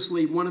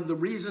previously, one of the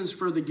reasons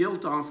for the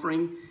guilt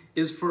offering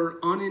is for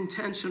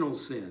unintentional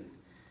sin,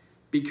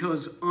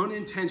 because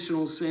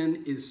unintentional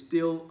sin is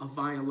still a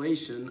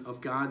violation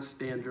of God's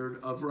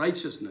standard of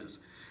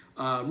righteousness.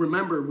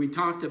 Remember, we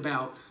talked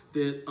about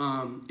that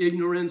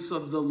ignorance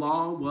of the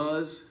law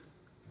was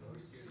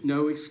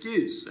no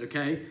excuse,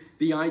 okay?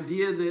 The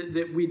idea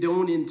that we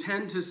don't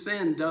intend to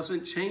sin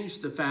doesn't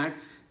change the fact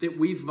that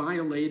we've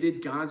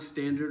violated God's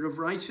standard of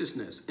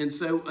righteousness. And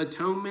so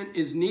atonement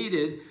is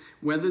needed,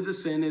 whether the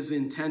sin is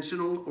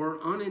intentional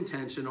or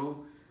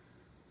unintentional.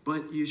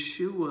 But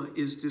Yeshua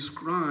is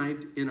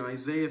described in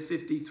Isaiah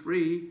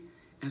 53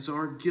 as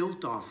our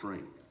guilt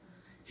offering.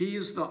 He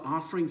is the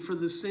offering for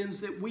the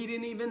sins that we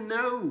didn't even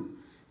know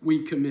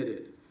we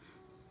committed.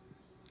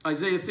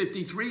 Isaiah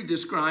 53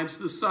 describes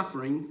the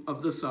suffering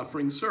of the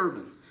suffering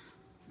servant.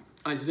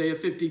 Isaiah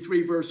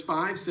 53 verse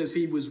 5 says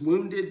he was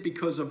wounded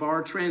because of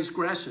our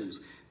transgressions.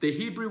 The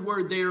Hebrew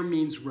word there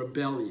means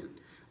rebellion.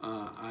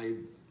 I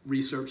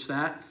researched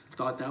that,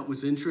 thought that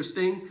was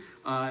interesting.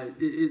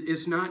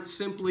 It's not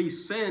simply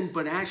sin,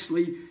 but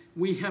actually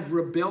we have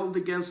rebelled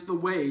against the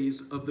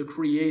ways of the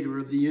creator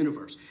of the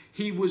universe.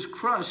 He was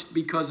crushed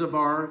because of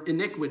our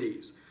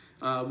iniquities,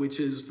 which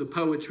is the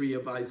poetry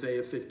of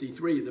Isaiah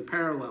 53, the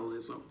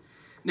parallelism.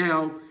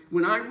 Now,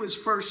 when I was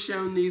first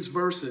shown these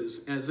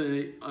verses as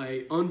an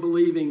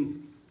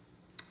unbelieving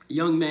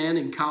young man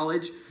in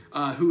college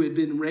who had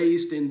been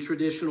raised in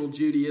traditional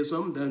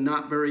Judaism, though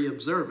not very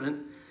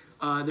observant,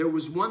 there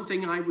was one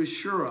thing I was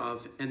sure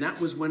of, and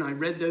that was when I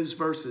read those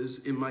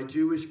verses in my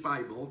Jewish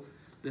Bible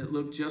that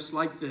looked just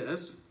like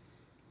this,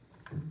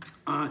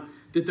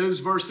 that those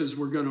verses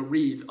were going to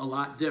read a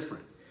lot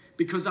different,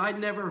 because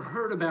I'd never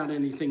heard about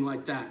anything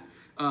like that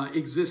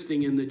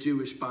existing in the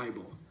Jewish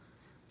Bible.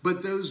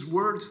 But those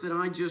words that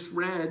I just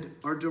read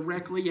are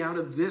directly out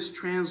of this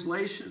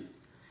translation.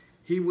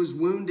 He was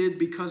wounded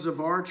because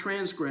of our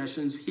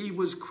transgressions. He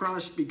was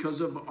crushed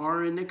because of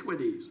our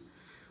iniquities.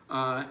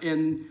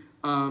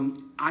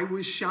 I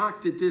was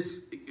shocked that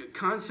this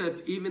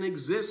concept even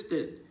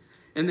existed.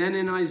 And then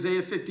in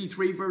Isaiah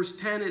 53 verse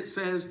 10 it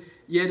says,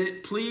 yet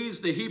it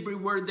pleased, the Hebrew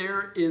word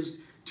there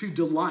is to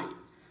delight.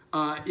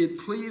 It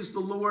pleased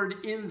the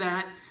Lord in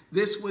that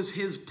this was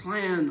his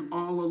plan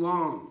all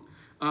along.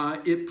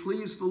 It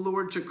pleased the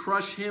Lord to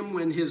crush him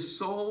when his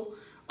soul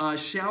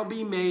shall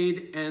be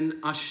made an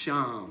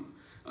asham,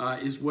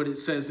 is what it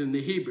says in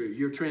the Hebrew.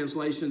 Your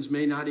translations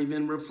may not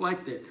even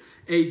reflect it.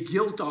 A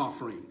guilt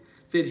offering,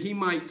 that he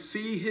might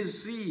see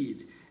his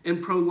seed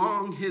and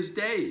prolong his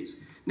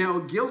days. Now,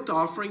 a guilt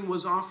offering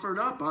was offered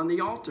up on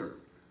the altar.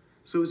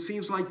 So it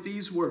seems like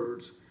these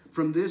words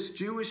from this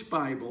Jewish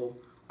Bible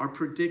are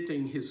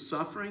predicting his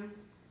suffering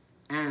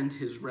and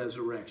his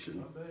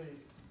resurrection.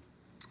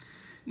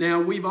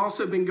 Now, we've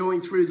also been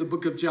going through the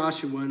book of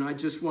Joshua, and I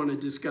just want to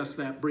discuss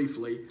that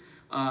briefly.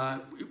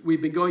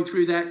 We've been going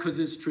through that because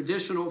it's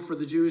traditional for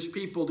the Jewish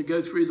people to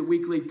go through the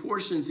weekly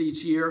portions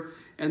each year,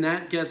 and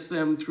that gets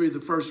them through the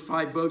first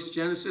 5 books,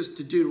 Genesis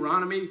to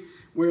Deuteronomy,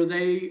 where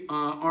they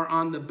are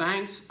on the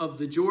banks of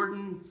the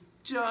Jordan,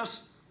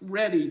 just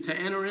ready to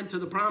enter into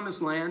the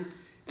promised land,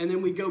 and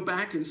then we go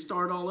back and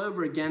start all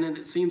over again, and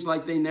it seems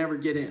like they never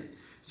get in.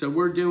 So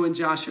we're doing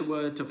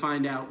Joshua to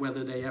find out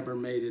whether they ever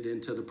made it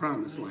into the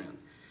promised land.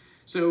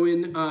 So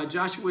in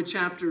Joshua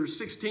chapter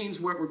 16 is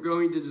what we're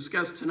going to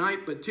discuss tonight,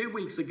 but 2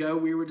 weeks ago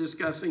we were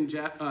discussing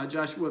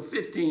Joshua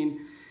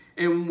 15,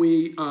 and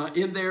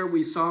in there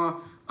we saw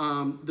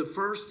the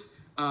first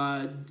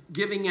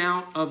giving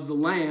out of the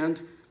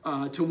land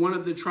to one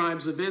of the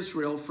tribes of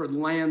Israel for the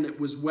land that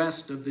was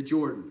west of the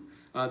Jordan.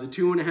 The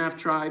 2.5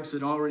 tribes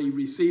had already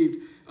received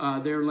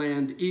their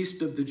land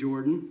east of the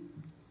Jordan,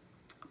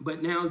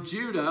 but now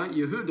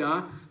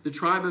Yehuda, the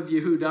tribe of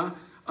Yehuda,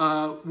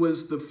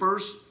 was the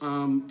first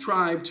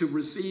tribe to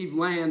receive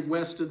land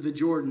west of the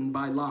Jordan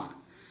by lot.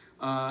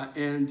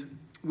 And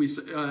we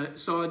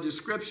saw a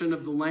description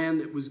of the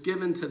land that was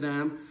given to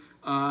them,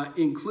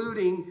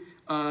 including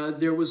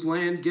there was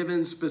land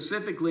given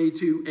specifically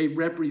to a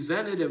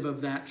representative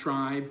of that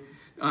tribe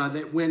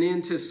that went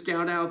in to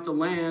scout out the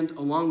land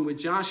along with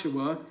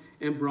Joshua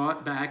and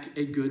brought back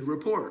a good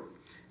report.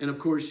 And of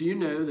course, you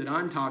know that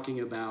I'm talking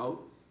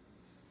about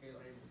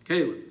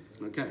Caleb.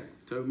 Okay,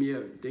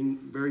 Tomio, ding,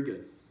 very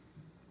good.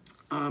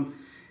 And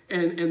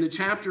the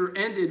chapter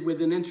ended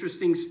with an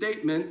interesting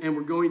statement, and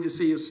we're going to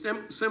see a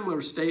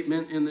similar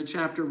statement in the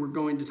chapter we're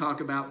going to talk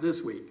about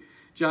this week.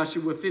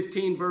 Joshua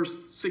 15,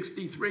 verse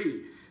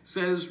 63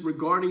 says,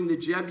 regarding the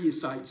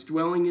Jebusites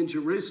dwelling in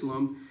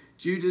Jerusalem,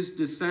 Judah's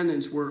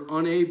descendants were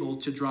unable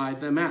to drive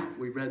them out.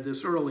 We read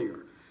this earlier.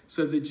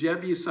 So the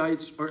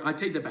Jebusites, or I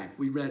take that back,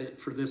 we read it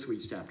for this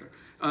week's chapter.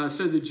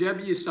 So the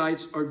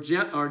Jebusites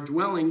are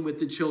dwelling with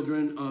the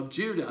children of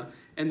Judah,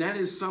 and that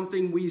is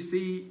something we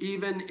see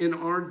even in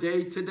our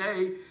day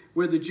today,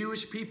 where the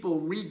Jewish people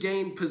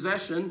regained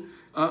possession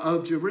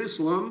of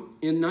Jerusalem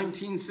in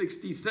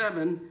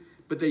 1967,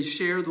 but they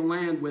share the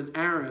land with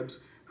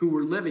Arabs who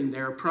were living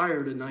there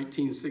prior to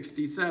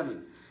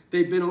 1967.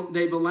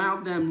 They've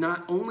allowed them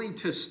not only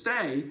to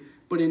stay,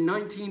 but in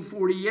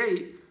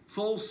 1948,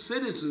 full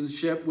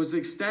citizenship was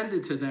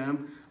extended to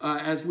them,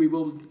 as we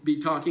will be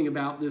talking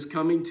about this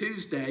coming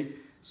Tuesday,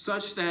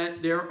 such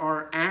that there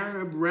are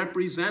Arab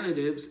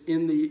representatives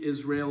in the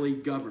Israeli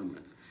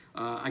government.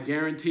 I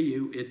guarantee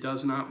you it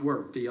does not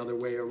work the other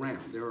way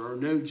around. There are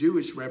no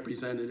Jewish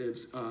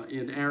representatives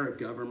in Arab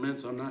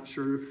governments. I'm not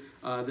sure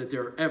that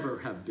there ever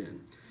have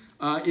been.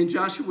 In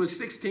Joshua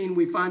 16,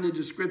 we find a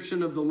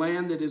description of the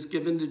land that is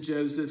given to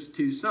Joseph's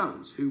two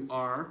sons, who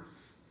are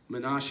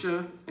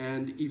Manasseh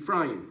and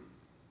Ephraim.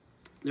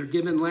 They're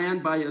given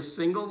land by a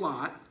single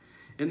lot,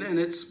 and then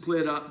it's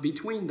split up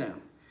between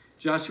them.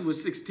 Joshua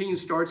 16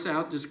 starts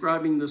out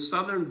describing the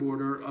southern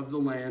border of the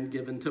land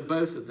given to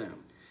both of them.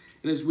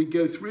 And as we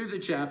go through the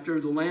chapter,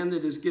 the land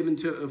that is given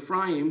to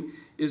Ephraim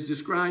is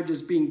described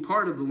as being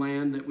part of the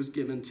land that was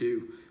given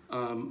to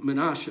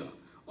Manasseh.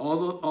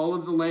 All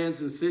of the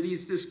lands and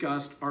cities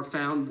discussed are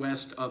found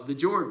west of the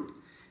Jordan.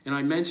 And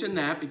I mention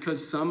that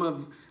because some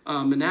of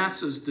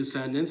Manasseh's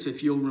descendants,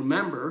 if you'll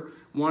remember,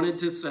 wanted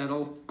to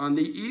settle on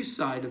the east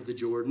side of the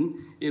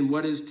Jordan in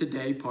what is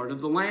today part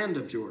of the land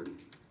of Jordan.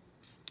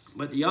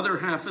 But the other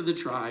half of the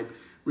tribe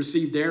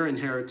received their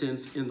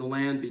inheritance in the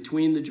land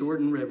between the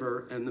Jordan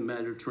River and the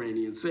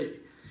Mediterranean Sea.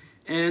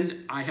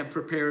 And I have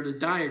prepared a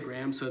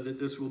diagram so that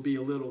this will be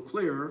a little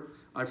clearer.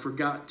 I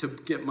forgot to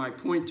get my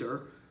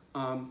pointer.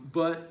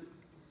 But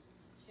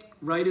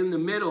right in the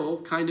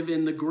middle, kind of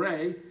in the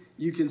gray,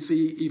 you can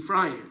see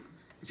Ephraim.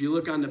 If you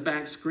look on the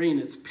back screen,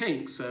 it's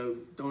pink, so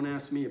don't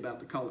ask me about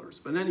the colors.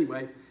 But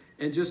anyway,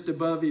 and just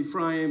above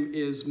Ephraim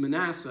is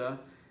Manasseh,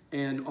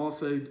 and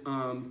also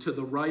to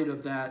the right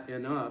of that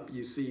and up,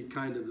 you see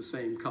kind of the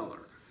same color.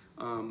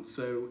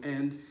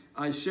 And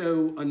I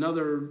show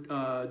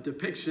another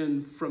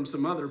depiction from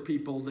some other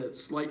people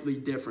that's slightly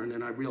different,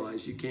 and I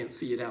realize you can't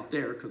see it out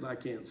there because I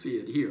can't see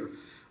it here.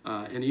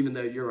 And even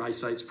though your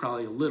eyesight's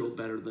probably a little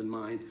better than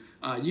mine,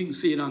 you can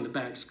see it on the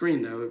back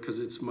screen, though, because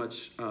it's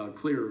much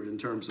clearer in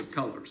terms of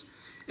colors.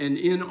 And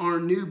in our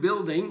new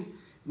building,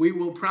 we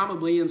will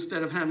probably,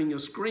 instead of having a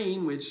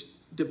screen, which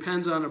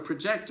depends on a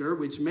projector,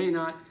 which may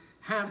not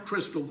have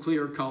crystal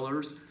clear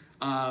colors,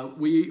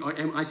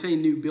 and I say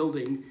new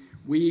building,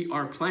 we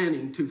are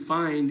planning to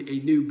find a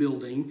new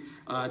building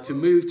to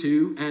move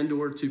to and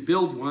or to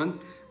build one.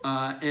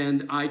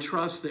 And I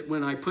trust that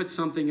when I put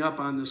something up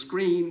on the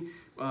screen,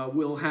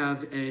 we'll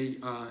have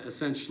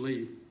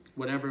essentially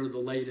whatever the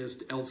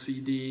latest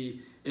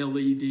LCD,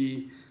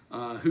 LED,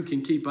 who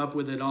can keep up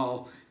with it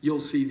all, you'll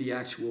see the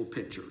actual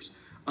pictures.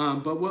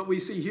 But what we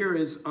see here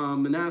is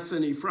Manasseh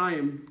and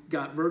Ephraim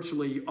got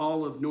virtually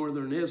all of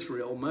northern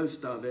Israel,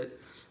 most of it,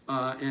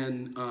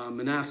 and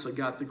Manasseh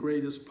got the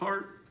greatest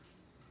part,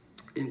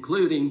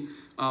 including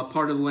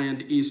part of the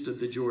land east of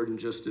the Jordan,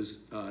 just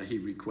as he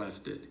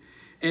requested.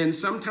 And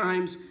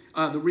sometimes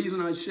the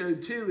reason I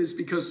showed too is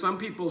because some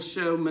people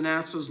show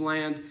Manasseh's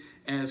land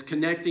as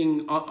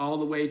connecting all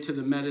the way to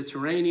the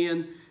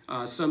Mediterranean.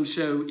 Some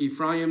show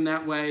Ephraim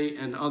that way,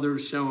 and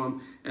others show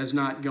him as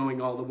not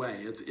going all the way.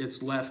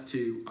 It's left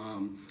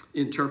to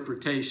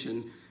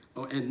interpretation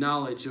and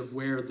knowledge of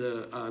where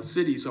the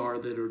cities are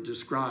that are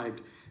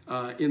described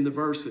in the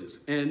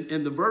verses.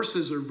 And the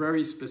verses are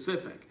very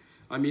specific.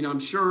 I mean, I'm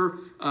sure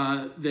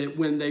that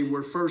when they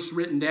were first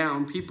written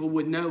down, people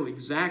would know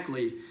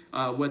exactly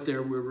what they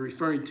were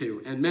referring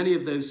to. And many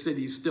of those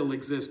cities still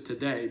exist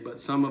today, but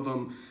some of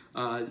them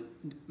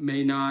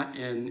may not,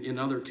 and in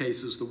other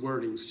cases, the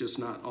wording's just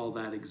not all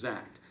that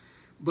exact.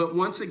 But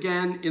once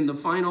again, in the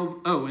final,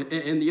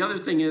 and the other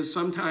thing is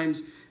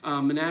sometimes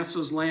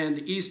Manasseh's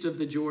land east of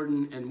the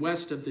Jordan and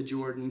west of the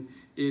Jordan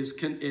is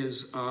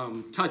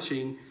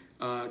touching,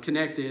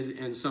 connected,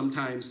 and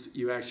sometimes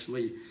you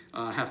actually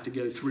have to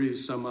go through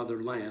some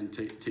other land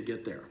to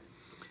get there.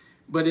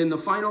 But in the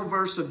final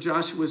verse of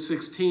Joshua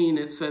 16,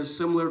 it says,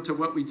 similar to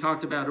what we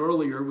talked about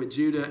earlier with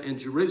Judah and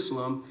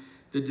Jerusalem,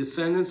 the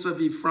descendants of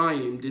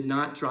Ephraim did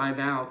not drive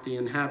out the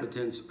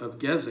inhabitants of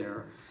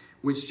Gezer,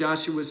 which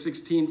Joshua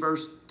 16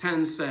 verse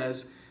 10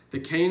 says, the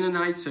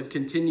Canaanites have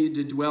continued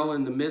to dwell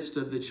in the midst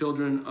of the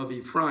children of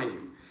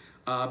Ephraim,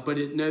 but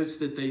it notes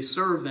that they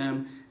serve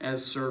them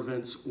as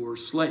servants or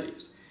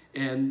slaves.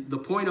 And the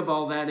point of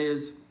all that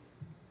is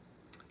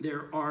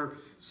there are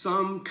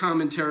some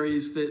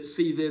commentaries that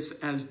see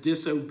this as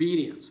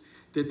disobedience,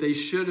 that they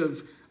should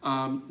have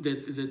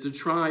that the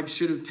tribe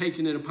should have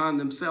taken it upon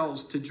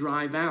themselves to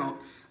drive out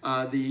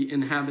the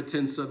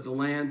inhabitants of the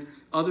land.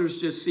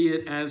 Others just see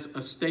it as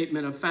a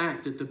statement of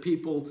fact that the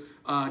people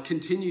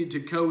continued to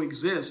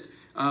coexist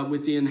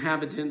with the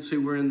inhabitants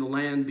who were in the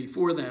land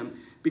before them,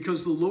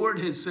 because the Lord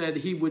had said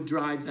he would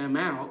drive them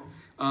out,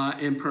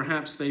 and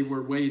perhaps they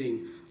were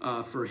waiting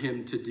for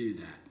him to do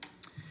that.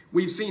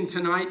 We've seen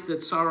tonight that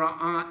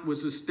Sara'at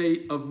was a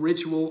state of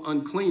ritual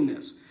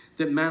uncleanness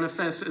that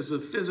manifests as a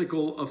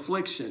physical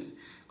affliction,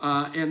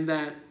 and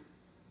that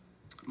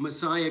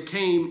Messiah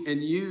came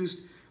and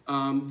used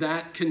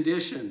that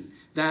condition,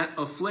 that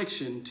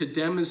affliction, to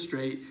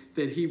demonstrate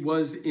that he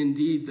was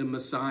indeed the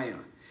Messiah.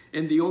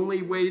 And the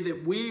only way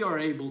that we are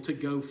able to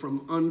go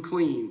from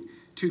unclean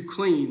to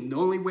clean, the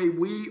only way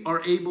we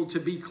are able to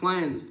be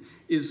cleansed,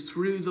 is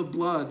through the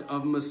blood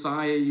of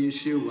Messiah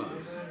Yeshua,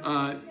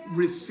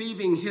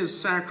 receiving his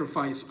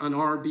sacrifice on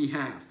our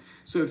behalf.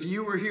 So if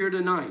you were here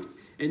tonight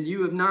and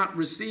you have not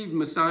received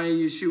Messiah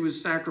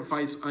Yeshua's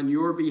sacrifice on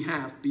your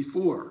behalf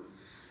before,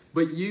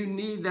 but you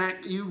need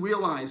that, you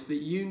realize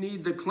that you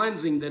need the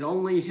cleansing that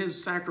only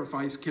his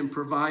sacrifice can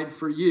provide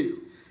for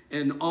you.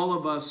 And all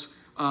of us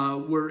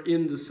were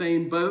in the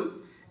same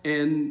boat,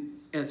 and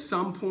at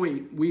some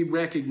point we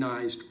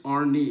recognized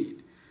our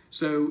need.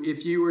 So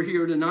if you were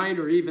here tonight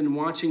or even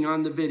watching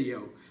on the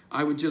video,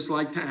 I would just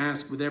like to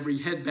ask, with every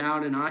head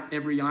bowed and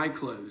every eye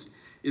closed,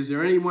 is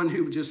there anyone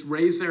who would just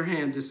raise their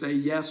hand to say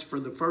yes for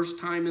the first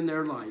time in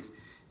their life?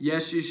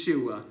 Yes,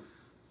 Yeshua,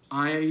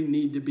 I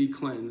need to be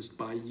cleansed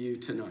by you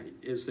tonight.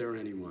 Is there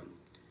anyone?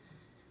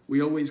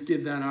 We always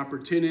give that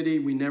opportunity.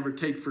 We never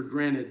take for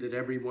granted that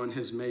everyone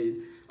has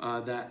made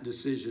that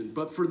decision.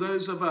 But for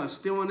those of us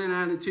still in an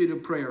attitude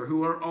of prayer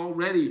who are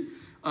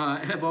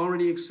have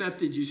already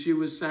accepted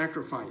Yeshua's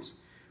sacrifice,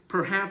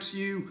 perhaps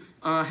you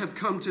have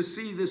come to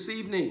see this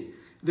evening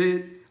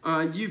that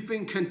you've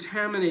been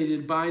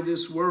contaminated by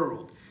this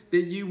world,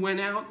 that you went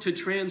out to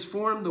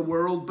transform the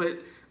world, but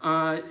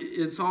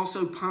it's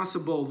also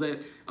possible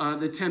that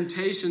the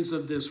temptations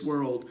of this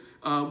world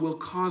will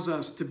cause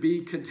us to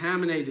be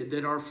contaminated,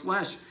 that our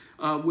flesh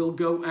will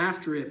go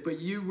after it. But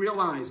you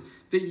realize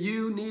that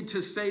you need to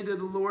say to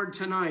the Lord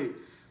tonight,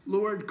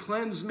 Lord,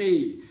 cleanse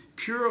me,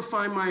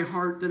 purify my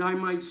heart that I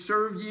might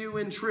serve you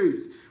in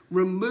truth.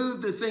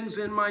 Remove the things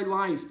in my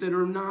life that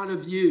are not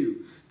of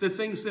you, the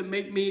things that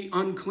make me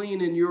unclean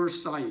in your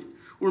sight.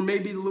 Or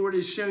maybe the Lord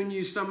has shown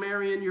you some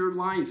area in your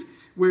life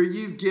where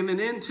you've given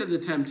in to the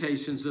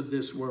temptations of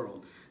this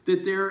world,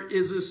 that there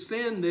is a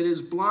sin that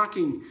is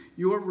blocking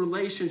your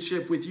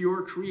relationship with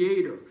your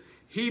Creator.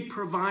 He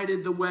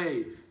provided the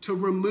way to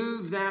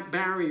remove that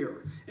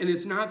barrier. And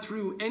it's not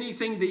through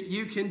anything that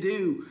you can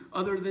do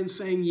other than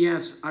saying,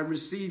 yes, I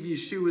receive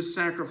Yeshua's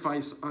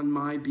sacrifice on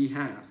my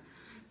behalf.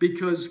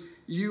 Because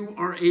you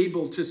are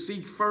able to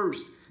seek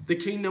first the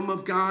kingdom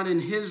of God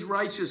and his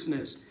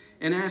righteousness,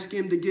 and ask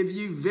him to give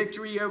you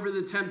victory over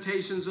the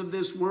temptations of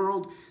this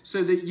world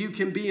so that you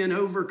can be an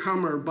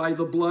overcomer by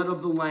the blood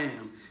of the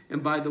Lamb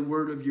and by the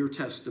word of your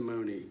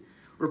testimony.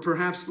 Or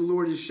perhaps the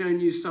Lord has shown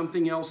you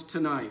something else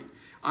tonight.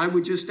 I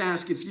would just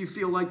ask, if you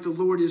feel like the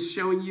Lord is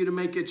showing you to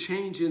make a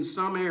change in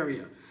some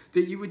area,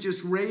 that you would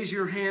just raise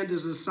your hand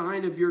as a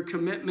sign of your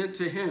commitment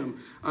to him.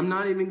 I'm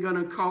not even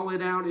going to call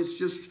it out. It's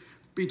just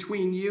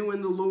between you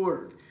and the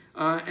Lord.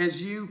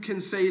 As you can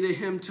say to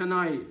him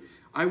tonight,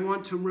 I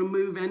want to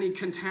remove any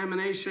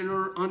contamination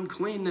or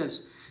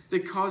uncleanness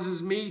that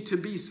causes me to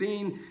be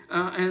seen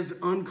as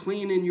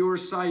unclean in your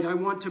sight. I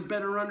want to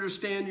better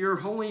understand your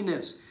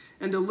holiness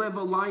and to live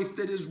a life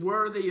that is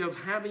worthy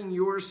of having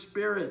your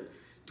Spirit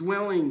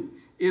dwelling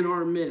in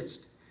our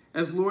midst.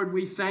 As Lord,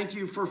 we thank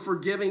you for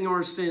forgiving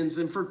our sins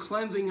and for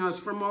cleansing us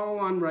from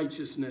all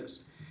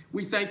unrighteousness.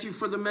 We thank you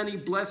for the many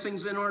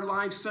blessings in our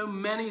lives, so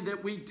many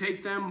that we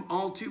take them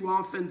all too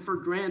often for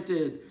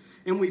granted,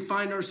 and we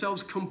find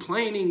ourselves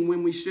complaining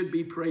when we should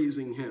be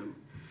praising him.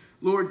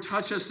 Lord,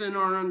 touch us in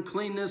our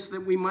uncleanness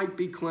that we might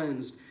be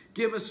cleansed.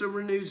 Give us a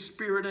renewed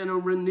spirit and a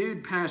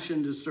renewed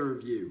passion to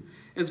serve you,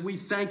 as we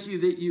thank you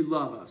that you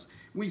love us.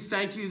 We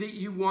thank you that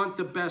you want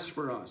the best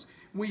for us.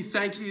 We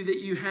thank you that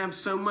you have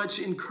so much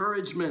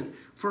encouragement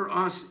for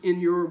us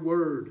in your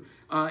word,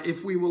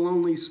 if we will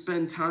only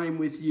spend time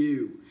with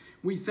you.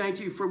 We thank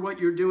you for what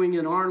you're doing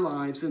in our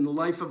lives, in the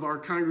life of our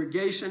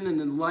congregation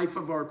and in the life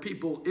of our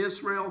people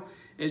Israel,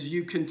 as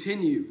you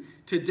continue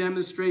to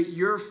demonstrate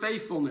your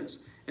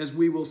faithfulness as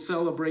we will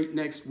celebrate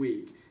next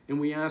week. And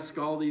we ask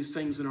all these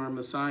things in our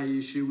Messiah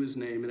Yeshua's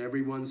name. And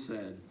everyone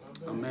said,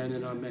 amen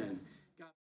and amen.